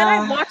 Yeah. And then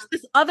I watched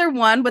this other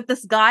one with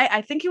this guy.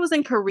 I think he was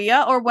in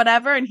Korea or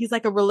whatever. And he's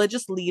like a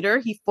religious leader.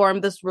 He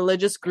formed this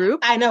religious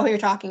group. I know who you're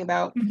talking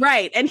about.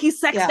 Right. And he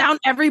sexed down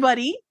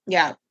everybody.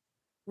 Yeah.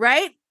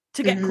 Right.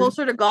 To get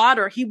closer to God,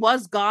 or he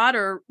was God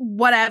or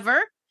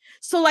whatever.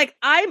 So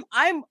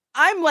I'm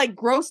I'm like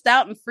grossed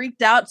out and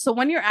freaked out. So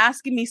when you're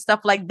asking me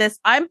stuff like this,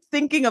 I'm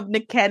thinking of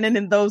Nick Cannon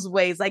in those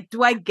ways. Like,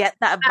 do I get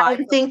that vibe?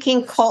 I'm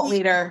thinking cult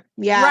leader.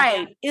 Yeah.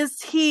 Right.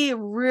 Is he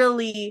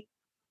really,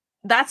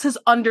 that's his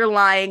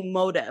underlying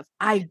motive?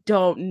 I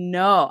don't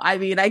know. I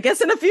mean, I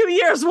guess in a few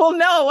years we'll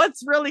know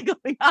what's really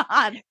going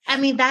on. I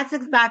mean, that's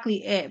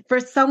exactly it. For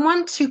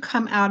someone to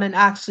come out and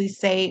actually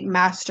say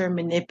master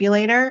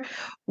manipulator,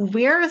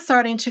 we're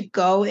starting to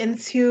go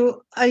into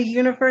a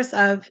universe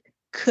of,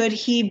 could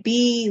he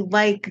be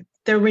like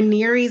the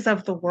Rhaenyras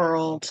of the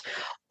world?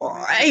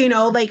 Or,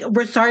 like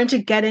we're starting to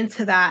get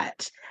into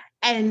that.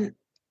 And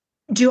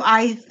do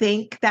I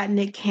think that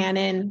Nick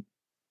Cannon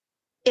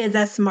is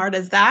as smart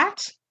as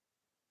that?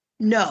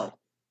 No.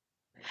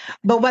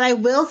 But what I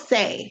will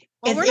say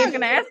well, is, we're not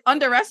going to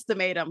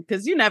underestimate him,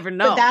 because you never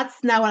know. But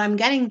that's not what I'm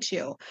getting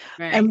to.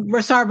 Right. And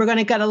we're going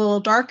to get a little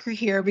darker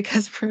here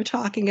because we're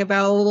talking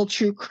about a little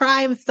true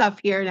crime stuff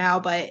here now.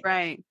 But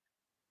right,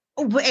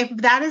 if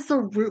that is the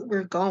route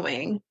we're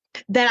going,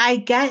 then I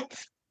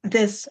get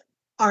this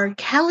R.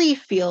 Kelly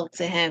feel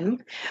to him,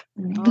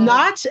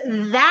 not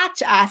that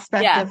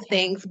aspect of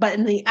things, but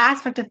in the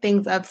aspect of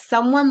things of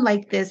someone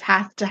like this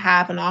has to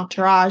have an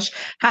entourage,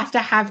 has to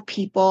have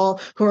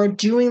people who are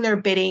doing their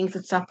biddings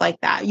and stuff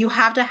like that. You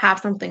have to have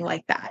something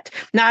like that.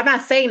 Now, I'm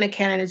not saying that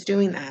Cannon is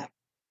doing that,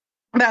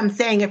 but I'm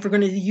saying if we're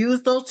going to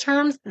use those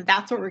terms,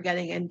 that's what we're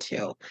getting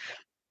into.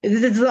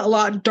 This is a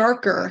lot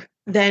darker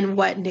than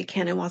what Nick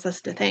Cannon wants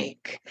us to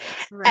think.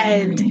 Right.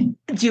 And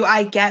do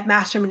I get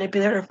master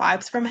manipulator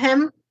vibes from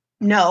him?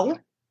 No.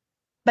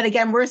 But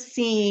again, we're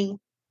seeing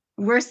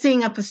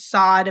a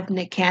facade of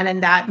Nick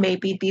Cannon that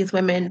maybe these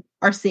women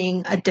are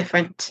seeing a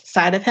different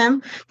side of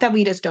him that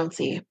we just don't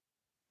see.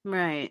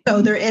 Right.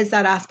 So there is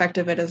that aspect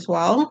of it as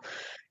well.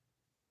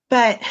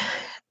 But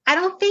I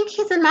don't think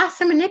he's a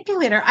master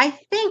manipulator. I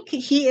think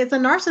he is a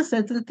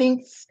narcissist and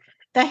thinks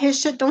that his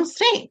shit don't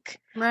stink.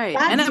 Right.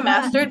 That's and a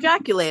master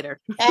ejaculator.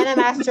 And a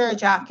master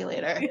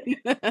ejaculator.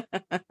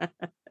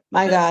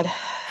 My God.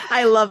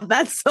 I love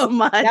that so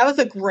much. That was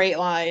a great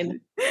line.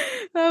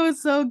 That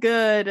was so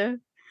good.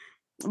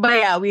 But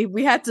yeah,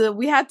 we had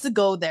to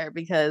go there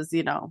because,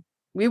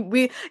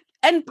 we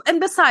and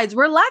besides,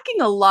 we're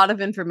lacking a lot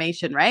of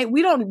information, right?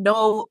 We don't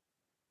know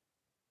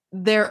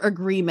his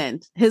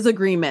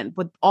agreement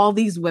with all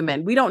these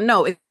women. We don't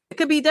know. It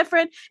could be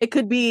different. It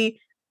could be,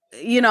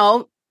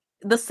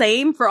 the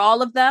same for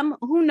all of them.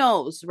 Who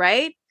knows,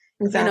 right?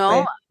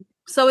 Exactly.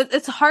 So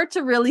it's hard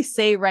to really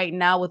say right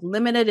now with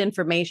limited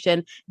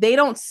information. They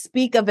don't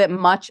speak of it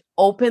much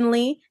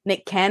openly.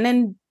 Nick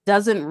Cannon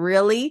doesn't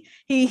really.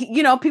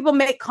 People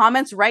make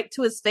comments right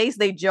to his face.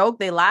 They joke,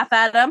 they laugh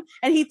at him,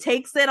 and he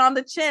takes it on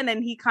the chin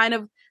and he kind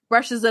of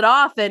brushes it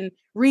off and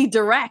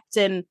redirect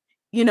and,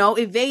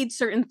 evade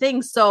certain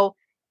things. So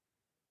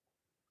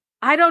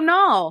I don't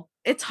know.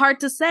 It's hard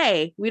to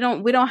say. We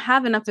don't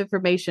have enough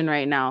information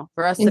right now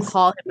for us to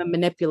call him a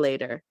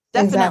manipulator.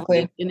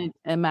 Definitely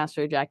a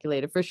master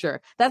ejaculator for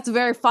sure. That's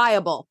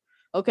verifiable.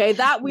 Okay,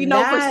 that we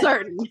know for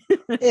certain.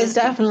 Is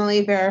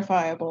definitely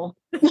verifiable.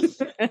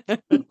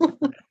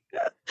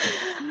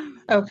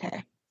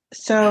 Okay,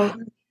 so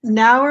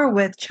now we're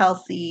with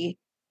Chelsea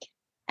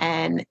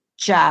and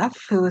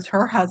Jeff, who is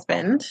her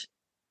husband,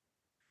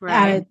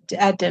 right,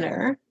 at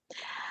dinner,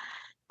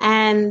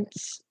 and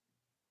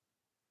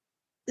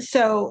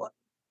so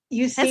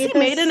you see, has he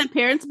made an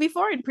appearance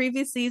before in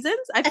previous seasons?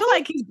 I feel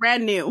like he's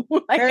brand new.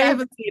 I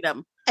haven't seen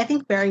him. I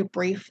think very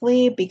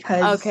briefly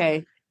because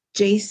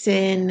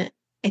Jason,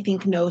 I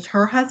think, knows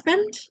her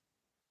husband.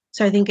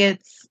 So I think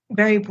it's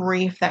very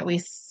brief that we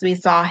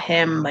saw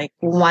him like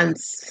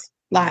once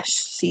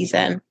last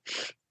season.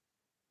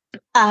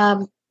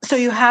 So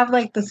you have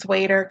like this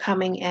waiter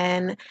coming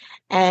in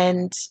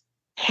and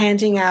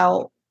handing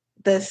out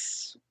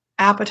this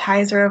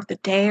appetizer of the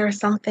day or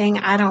something.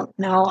 I don't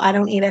know. I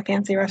don't eat at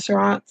fancy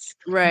restaurants.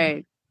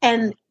 Right.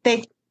 And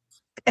I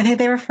think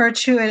they refer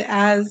to it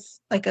as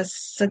like a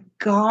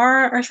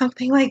cigar or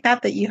something like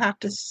that you have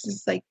to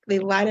just like, they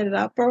light it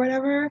up or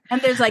whatever.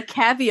 And there's like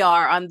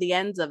caviar on the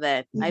ends of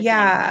it. I think.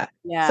 Yeah.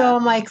 So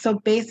I'm like, so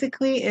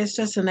basically it's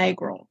just an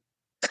egg roll.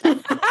 An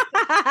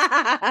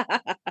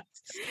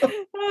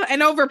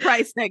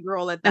overpriced egg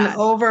roll at that. An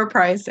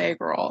overpriced egg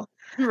roll.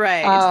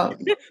 Right.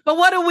 But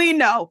what do we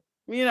know?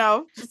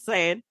 Just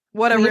saying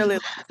what it really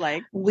looks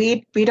like.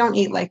 We don't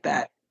eat like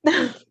that.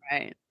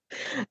 Right.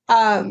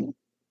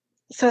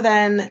 So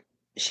then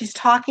she's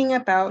talking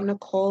about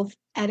Nicole's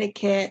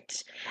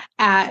etiquette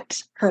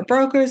at her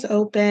broker's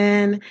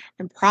open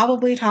and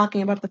probably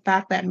talking about the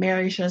fact that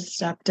Mary just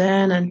stepped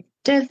in and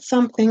did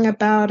something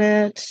about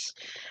it.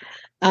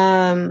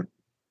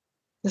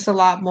 There's a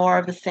lot more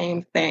of the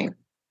same thing.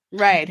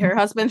 Right. Her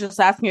husband's just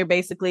asking her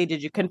basically,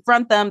 did you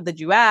confront them? Did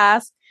you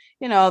ask?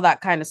 That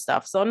kind of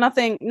stuff. So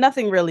nothing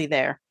really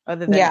there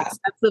other than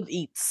expensive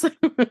eats.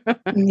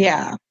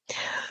 Yeah.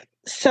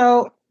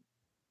 So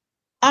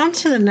on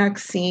to the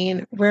next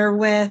scene. We're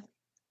with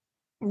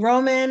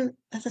Roman.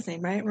 That's his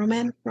name, right?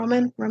 Roman,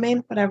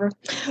 whatever.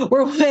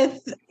 We're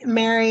with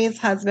Mary's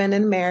husband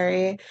and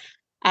Mary.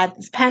 at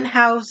this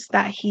penthouse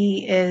that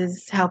he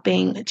is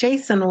helping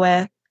Jason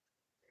with.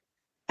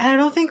 And I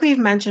don't think we've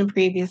mentioned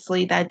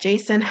previously that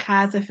Jason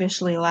has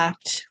officially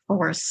left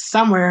for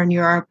somewhere in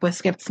Europe with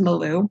Skip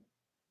Smaloo.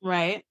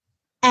 Right.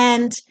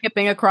 And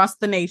skipping across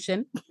the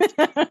nation.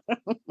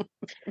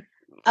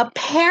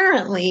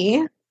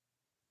 Apparently,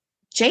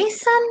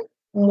 Jason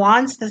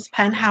wants this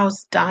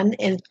penthouse done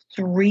in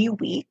 3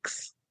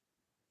 weeks.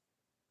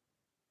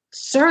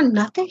 Sir,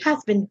 nothing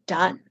has been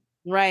done.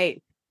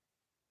 Right.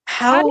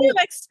 How do you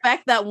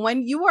expect that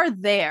when you are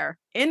there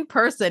in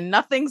person,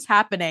 nothing's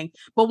happening,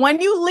 but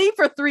when you leave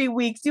for 3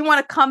 weeks, you want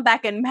to come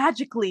back and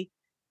magically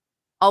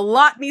a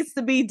lot needs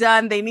to be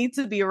done. They need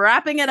to be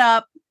wrapping it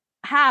up.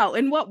 How?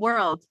 In what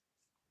world?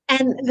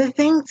 And the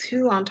thing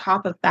too, on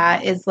top of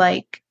that is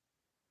like,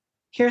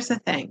 here's the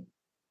thing.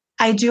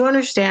 I do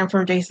understand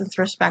from Jason's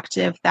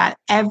perspective that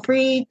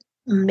every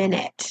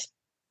minute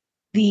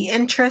the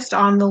interest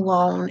on the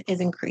loan is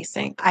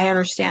increasing. I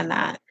understand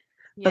that.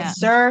 Yeah. But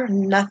sir,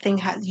 nothing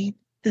has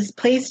this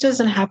place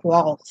doesn't have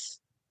walls.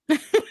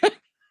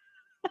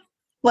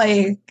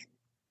 Like,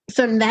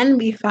 so then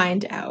we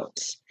find out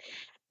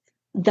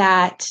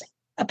that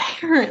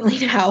apparently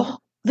now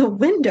the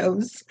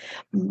windows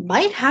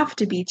might have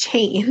to be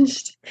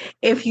changed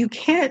if you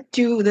can't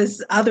do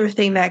this other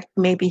thing that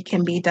maybe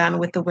can be done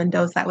with the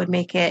windows that would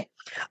make it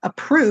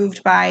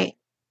approved by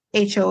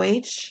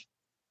HOH,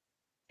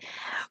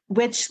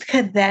 which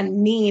could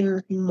then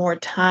mean more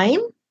time,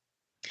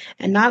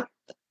 and not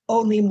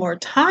only more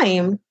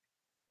time,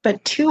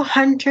 but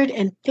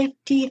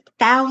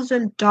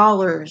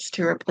 $250,000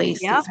 to replace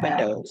these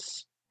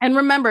windows. And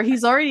remember,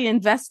 he's already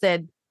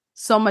invested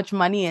so much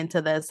money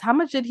into this. How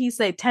much did he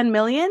say? 10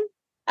 million?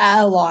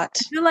 A lot.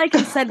 I feel like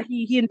he said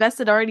he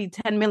invested already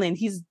 10 million.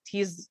 He's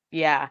He is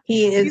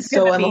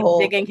so in the hole.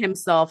 Digging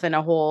himself in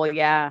a hole.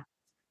 Yeah.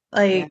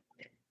 Like,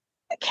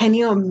 can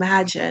you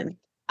imagine?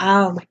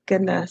 Oh my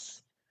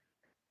goodness.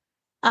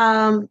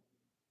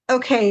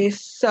 Okay,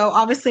 so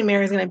obviously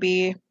Mary's gonna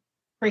be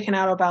freaking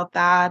out about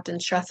that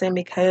and stressing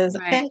because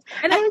okay,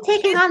 and I'm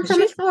taking on so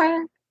much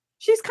more.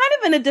 She's kind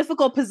of in a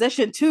difficult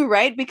position too,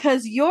 right?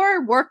 Because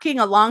you're working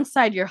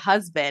alongside your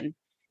husband.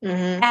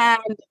 Mm-hmm.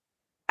 And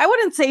I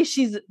wouldn't say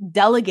she's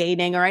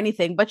delegating or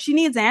anything, but she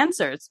needs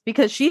answers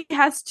because she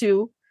has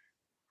to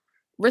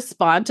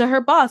respond to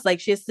her boss. Like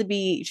she's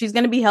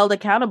going to be held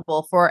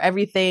accountable for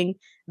everything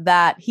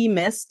that he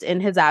missed in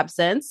his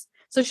absence.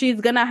 So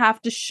she's going to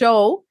have to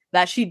show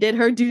that she did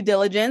her due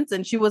diligence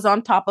and she was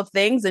on top of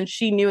things and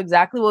she knew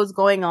exactly what was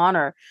going on,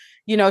 or,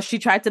 she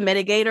tried to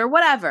mitigate or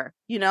whatever,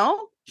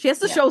 she has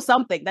to show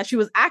something that she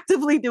was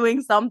actively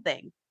doing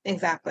something.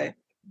 Exactly.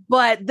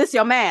 But this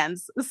your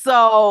man's.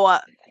 So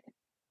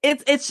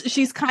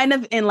she's kind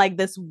of in like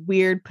this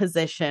weird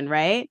position,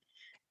 right?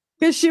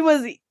 Because she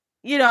was,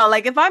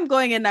 like if I'm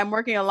going in and I'm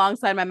working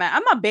alongside my man,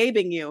 I'm not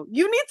babying you.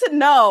 You need to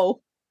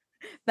know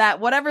that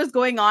whatever's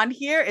going on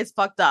here is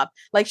fucked up.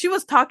 Like she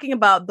was talking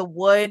about the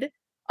wood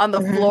on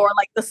the floor,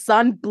 like the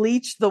sun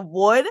bleached the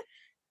wood.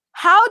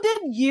 How did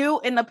you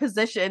in a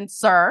position,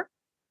 sir,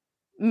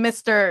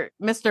 Mr.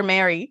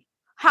 Mary,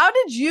 how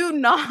did you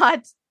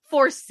not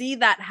foresee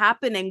that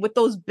happening with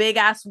those big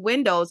ass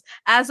windows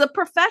as a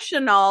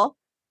professional?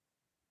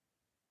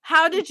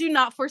 How did you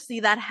not foresee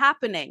that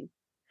happening?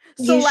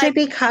 So you should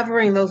be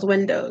covering those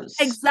windows.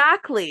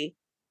 Exactly.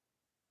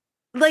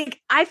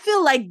 Like, I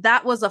feel like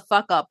that was a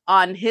fuck up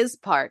on his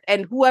part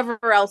and whoever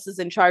else is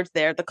in charge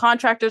there, the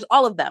contractors,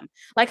 all of them.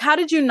 Like, how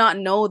did you not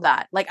know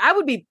that? Like, I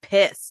would be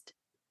pissed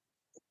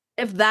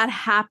if that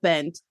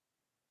happened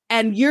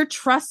and you're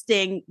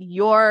trusting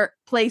your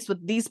place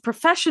with these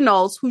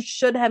professionals who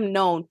should have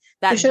known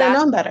that should have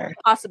known better.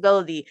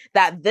 Possibility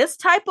that this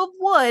type of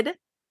wood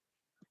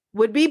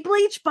would be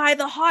bleached by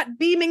the hot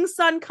beaming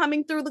sun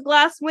coming through the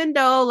glass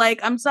window.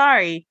 Like, I'm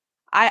sorry.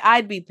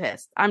 I'd be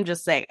pissed. I'm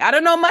just saying. I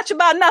don't know much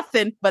about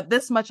nothing, but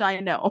this much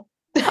I know.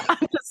 I'm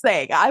just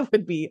saying I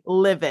would be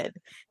livid.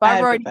 If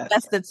I've already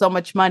invested so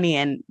much money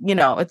and,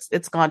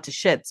 it's gone to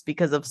shits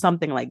because of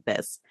something like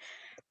this.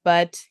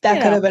 But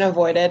that could have been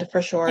avoided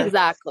for sure.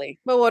 Exactly.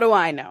 But what do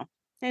I know?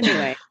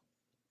 Anyway.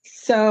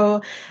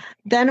 So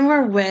then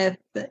we're with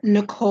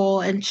Nicole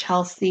and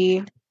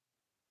Chelsea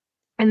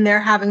and they're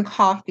having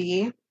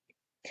coffee.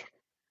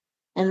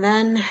 And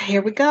then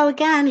here we go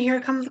again.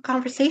 Here comes the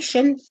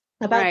conversation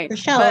about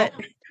Rochelle.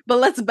 But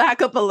let's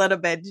back up a little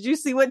bit. Did you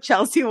see what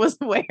Chelsea was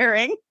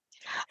wearing?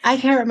 I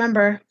can't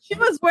remember. She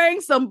was wearing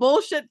some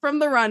bullshit from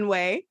the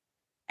runway.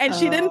 And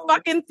she didn't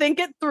fucking think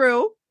it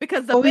through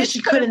because the bitch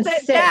she couldn't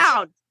sit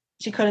down.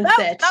 She couldn't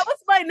sit. That was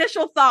my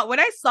initial thought. When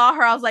I saw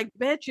her, I was like,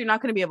 bitch, you're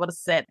not going to be able to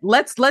sit.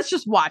 Let's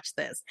just watch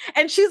this.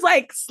 And she's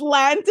like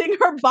slanting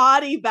her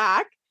body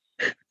back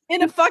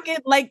in a fucking,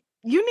 like,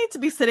 you need to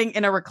be sitting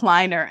in a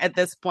recliner at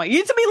this point. You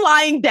need to be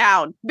lying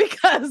down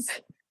because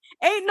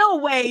ain't no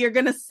way you're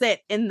going to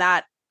sit in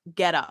that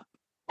get up.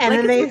 And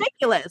like, then it's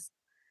ridiculous.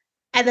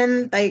 And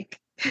then, like,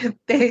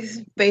 they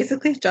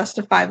basically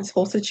justify this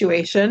whole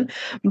situation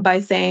by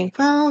saying,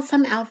 well,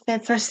 some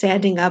outfits are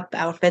standing up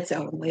outfits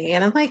only.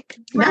 And I'm like,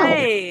 no.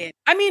 Right.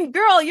 I mean,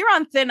 girl, you're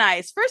on thin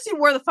ice. First you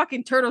wore the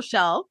fucking turtle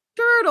shell.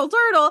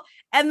 Turtle.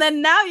 And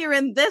then now you're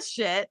in this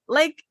shit.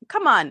 Like,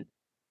 come on.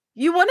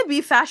 You want to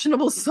be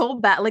fashionable so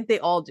bad, like they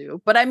all do.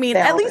 But I mean,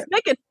 at least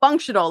make it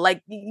functional.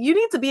 Like, you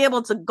need to be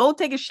able to go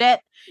take a shit.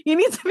 You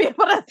need to be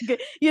able to,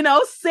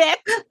 sit.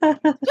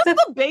 Just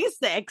the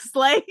basics.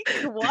 Like,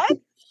 what?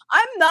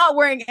 I'm not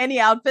wearing any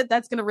outfit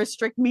that's going to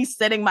restrict me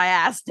sitting my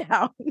ass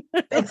down.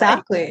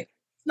 Exactly. Like,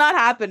 it's not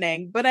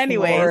happening. But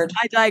anyways, Lord.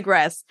 I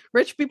digress.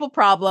 Rich people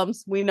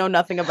problems. We know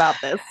nothing about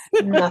this.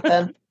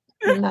 Nothing.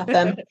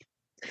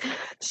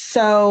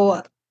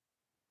 So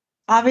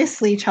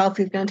obviously,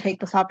 Chelsea's going to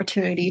take this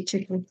opportunity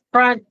to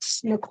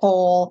confront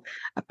Nicole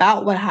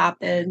about what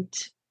happened,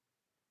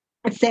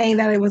 saying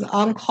that it was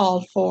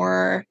uncalled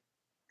for.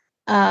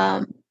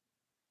 And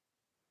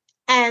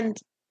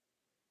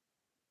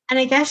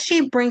I guess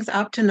she brings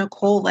up to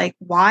Nicole, like,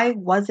 why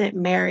wasn't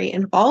Mary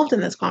involved in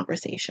this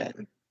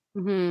conversation?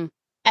 Mm-hmm.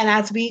 And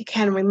as we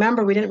can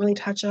remember, we didn't really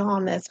touch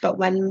on this, but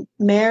when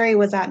Mary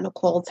was at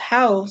Nicole's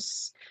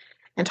house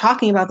and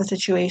talking about the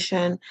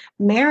situation,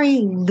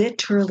 Mary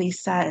literally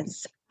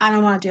says, I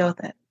don't want to deal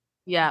with it.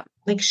 Yeah.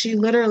 Like, she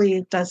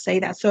literally does say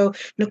that. So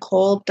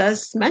Nicole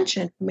does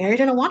mention Mary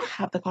didn't want to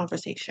have the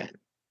conversation.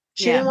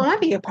 She didn't want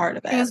to be a part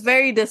of it. She was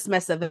very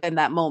dismissive in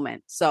that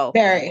moment. So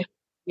very.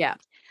 Yeah.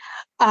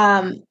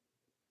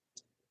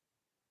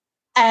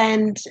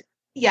 And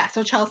yeah,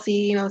 so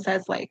Chelsea,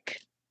 says like,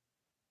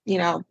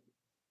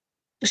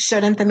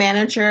 shouldn't the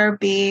manager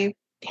be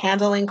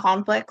handling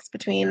conflicts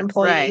between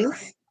employees?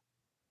 Right.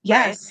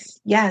 Yes.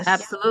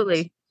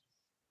 Absolutely.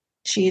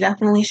 She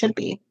definitely should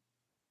be.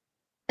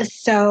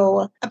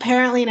 So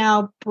apparently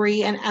now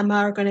Bree and Emma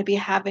are going to be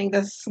having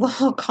this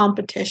little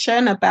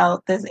competition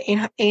about this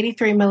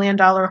 $83 million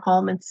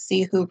home and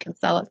see who can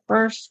sell it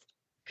first.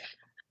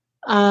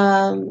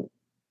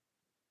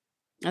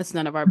 That's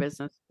none of our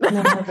business.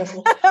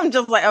 I'm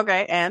just like,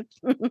 okay, and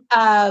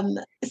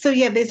so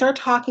yeah, they start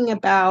talking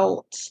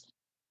about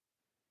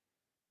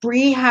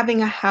Bree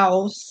having a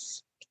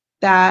house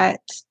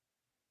that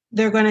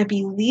they're going to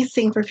be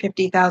leasing for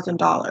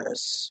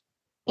 $50,000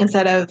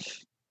 instead of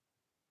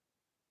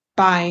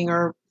buying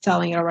or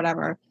selling it or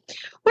whatever,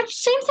 which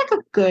seems like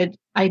a good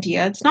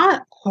idea. It's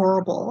not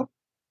horrible.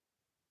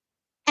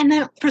 And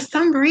then for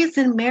some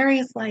reason,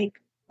 Mary's like,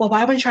 well,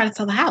 why would you try to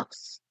sell the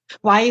house?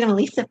 Why are you going to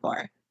lease it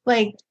for?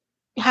 Like,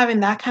 having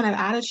that kind of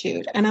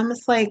attitude. And I'm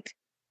just like,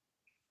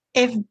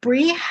 if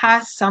Bree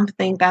has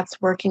something that's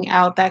working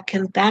out that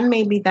can then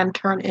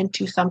turn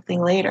into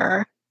something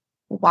later,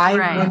 why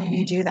wouldn't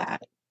you do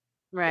that?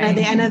 Right. And at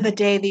the end of the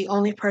day, the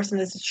only person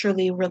this is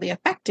truly really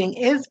affecting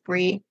is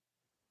Bree.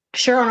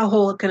 Sure, on a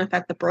whole, it can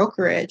affect the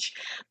brokerage,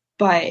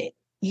 but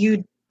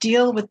you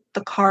deal with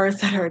the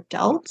cards that are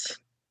dealt,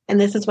 and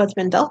this is what's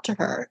been dealt to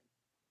her.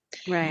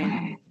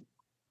 Right.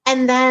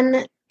 And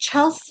then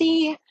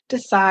Chelsea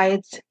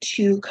decides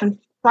to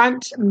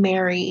confront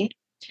Mary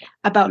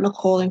about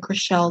Nicole and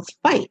Chrishell's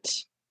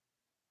fight.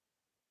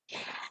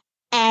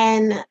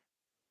 And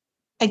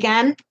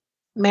again,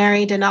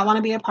 Mary did not want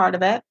to be a part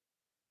of it.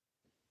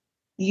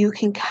 You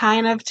can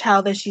kind of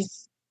tell that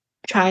she's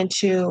trying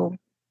to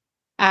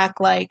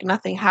act like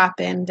nothing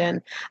happened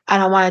and I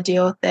don't want to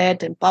deal with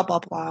it and blah, blah,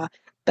 blah.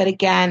 But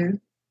again,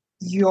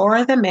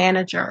 you're the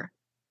manager.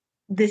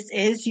 This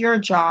is your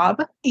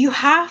job. You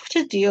have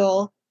to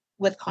deal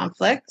with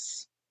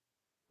conflicts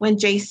when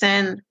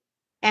Jason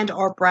and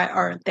or Brett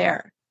aren't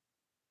there.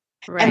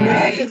 Right. And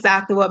this is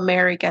exactly what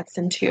Mary gets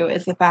into,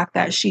 is the fact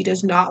that she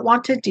does not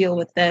want to deal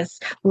with this.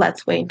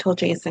 Let's wait until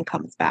Jason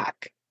comes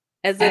back.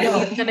 As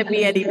if he's going to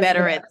be any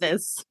better at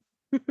this.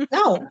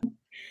 No.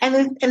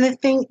 And the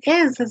thing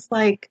is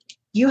like,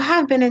 you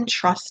have been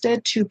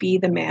entrusted to be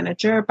the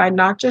manager by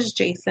not just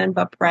Jason,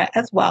 but Brett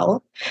as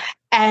well.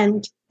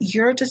 And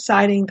you're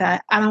deciding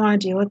that I don't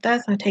want to deal with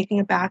this. I'm taking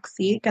a back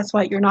seat. Guess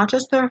what? You're not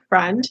just their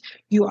friend.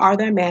 You are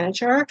their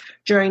manager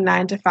during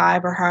 9 to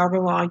 5 or however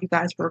long you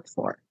guys work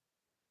for.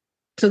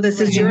 So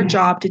this is your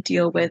job to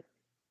deal with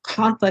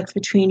conflicts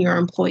between your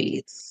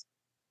employees.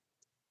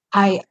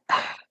 And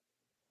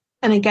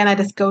again, I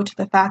just go to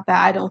the fact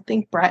that I don't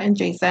think Brett and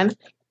Jason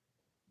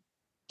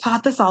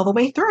thought this all the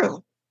way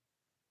through.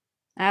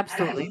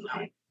 Absolutely.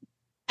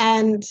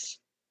 And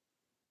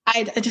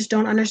I just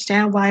don't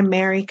understand why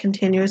Mary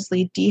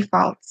continuously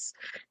defaults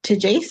to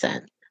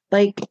Jason.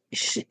 Like,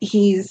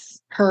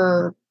 he's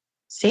her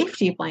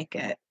safety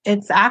blanket.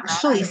 It's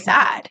actually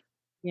sad.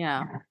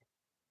 Yeah.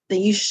 That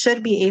you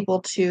should be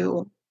able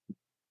to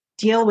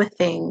deal with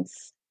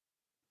things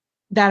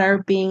that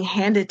are being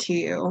handed to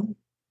you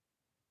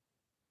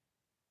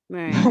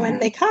when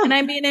they come. And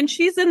I mean, and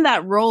she's in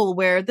that role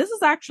where this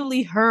is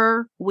actually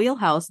her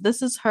wheelhouse.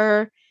 This is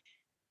her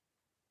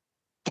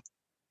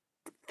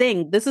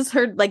thing. This is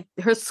her, like,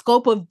 her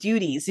scope of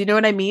duties. You know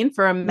what I mean?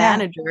 For a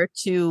manager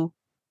to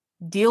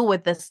deal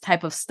with this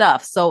type of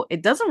stuff. So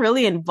it doesn't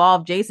really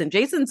involve Jason.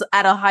 Jason's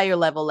at a higher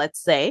level, let's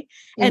say,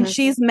 and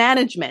she's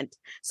management.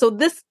 So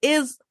this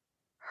is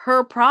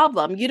her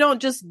problem. You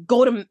don't just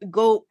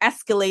go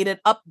escalate it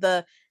up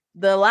the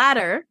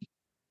ladder.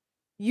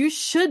 You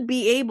should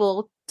be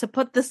able to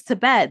put this to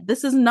bed.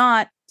 This is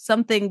not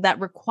something that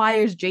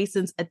requires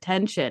Jason's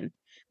attention.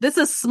 This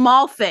is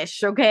small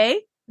fish,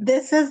 okay?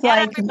 This is get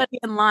like everybody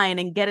in line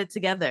and get it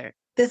together.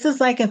 This is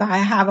like if I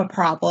have a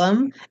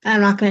problem, and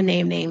I'm not going to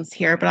name names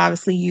here, but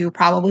obviously you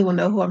probably will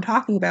know who I'm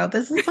talking about.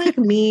 This is like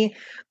me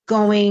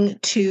going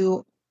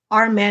to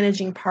our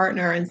managing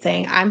partner and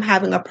saying, I'm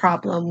having a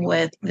problem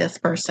with this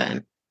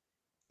person.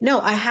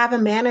 No, I have a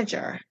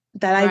manager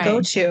that I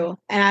go to,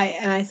 and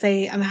I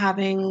say, I'm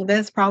having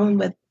this problem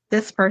with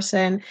this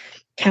person.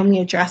 Can we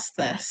address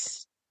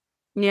this?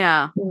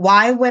 Yeah.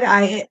 Why would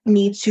I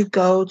need to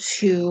go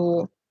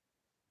to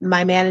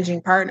my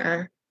managing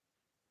partner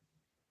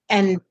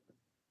and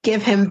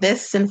give him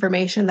this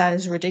information that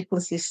is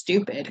ridiculously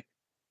stupid?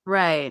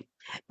 Right.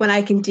 When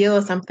I can deal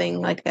with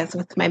something like this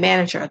with my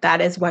manager, that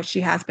is what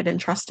she has been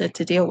entrusted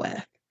to deal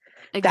with.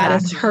 Exactly.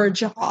 That is her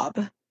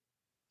job.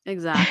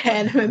 Exactly.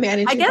 And my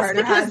managing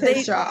partner has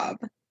his job.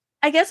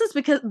 I guess it's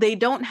because they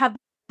don't have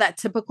that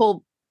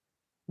typical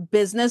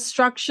business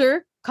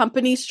structure,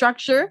 company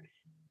structure.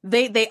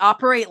 They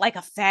operate like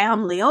a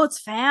family. Oh, it's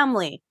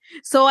family.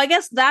 So I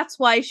guess that's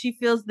why she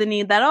feels the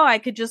need that, I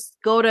could just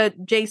go to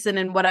Jason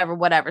and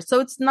whatever. So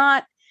it's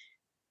not,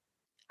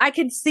 I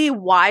could see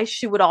why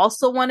she would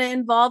also want to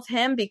involve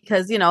him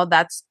because,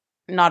 that's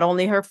not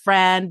only her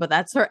friend, but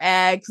that's her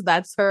ex.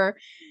 That's her,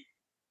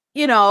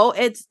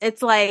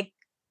 it's like,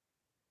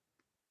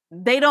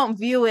 they don't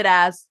view it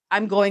as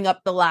I'm going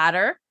up the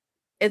ladder.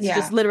 It's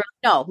just literally,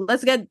 no,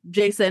 let's get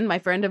Jason, my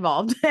friend,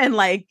 involved. And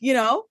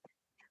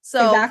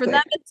so exactly. For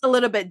them, it's a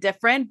little bit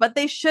different, but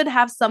they should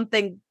have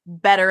something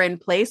better in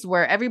place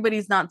where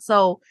everybody's not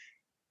so,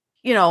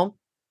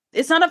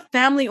 it's not a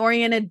family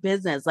oriented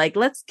business. Like,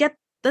 let's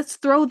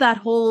throw that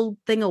whole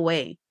thing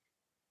away.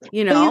 But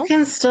you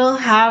can still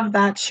have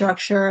that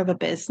structure of a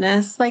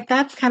business. Like,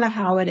 that's kind of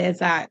how it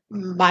is at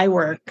my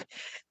work.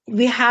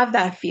 We have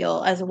that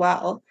feel as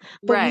well,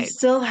 but we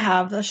still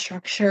have the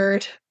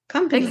structured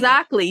company.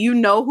 Exactly. You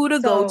know who to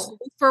go to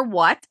for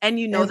what, and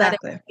you know that it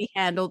will be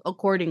handled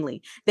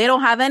accordingly. They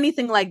don't have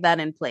anything like that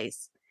in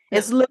place. No.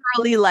 It's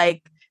literally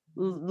like,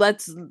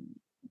 let's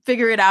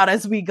figure it out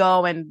as we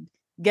go and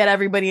get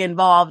everybody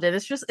involved. And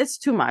it's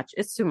too much.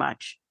 It's too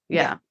much.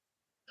 Yeah.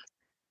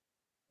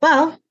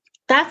 Well,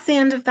 that's the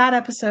end of that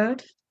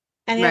episode.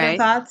 Any other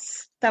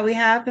thoughts that we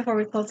have before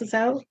we close this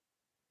out?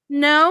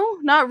 No,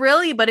 not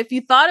really. But if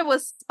you thought it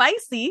was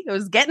spicy, it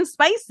was getting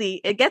spicy.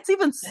 It gets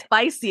even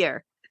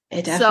spicier.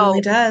 It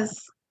definitely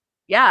does.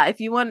 Yeah, if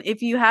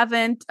you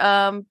haven't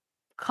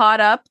caught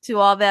up to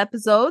all the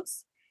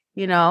episodes,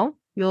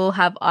 you'll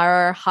have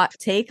our hot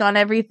take on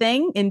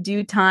everything in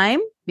due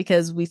time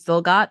because we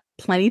still got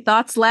plenty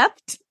thoughts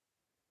left.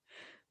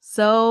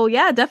 So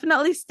yeah,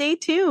 definitely stay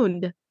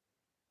tuned.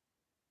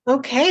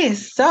 Okay,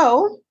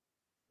 so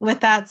with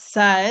that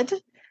said,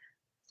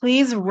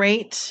 please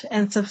rate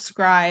and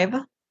subscribe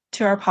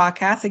to our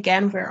podcast.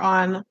 Again, we're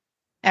on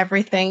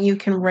everything. You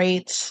can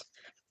rate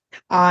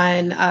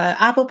on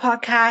Apple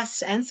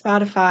Podcasts and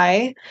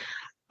Spotify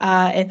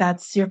if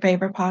that's your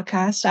favorite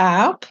podcast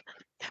app.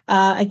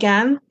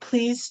 Again,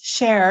 please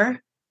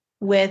share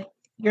with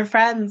your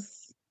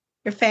friends,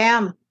 your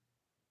fam,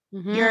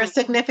 your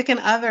significant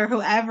other,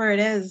 whoever it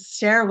is.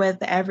 Share with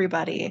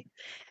everybody.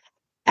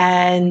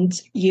 And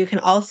you can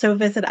also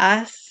visit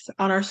us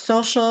on our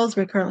socials.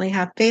 We currently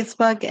have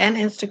Facebook and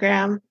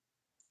Instagram,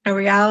 A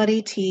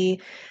Reality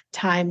Tea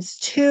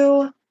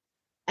 ×2.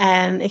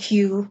 And if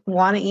you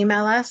want to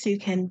email us, you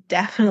can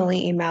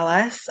definitely email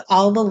us.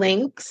 All the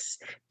links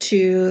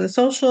to the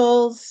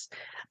socials,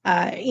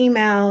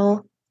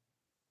 email,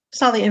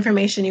 just all the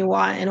information you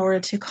want in order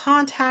to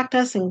contact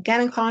us and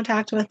get in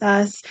contact with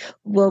us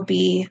will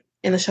be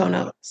in the show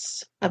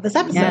notes of this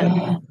episode.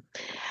 Yeah.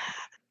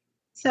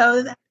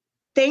 So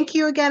thank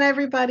you again,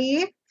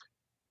 everybody.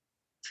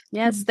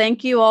 Yes,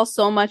 thank you all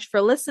so much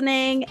for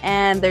listening.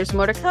 And there's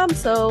more to come.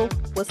 So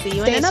we'll see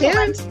you in another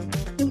one.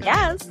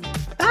 Yes.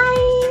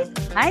 Bye.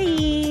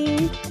 Bye.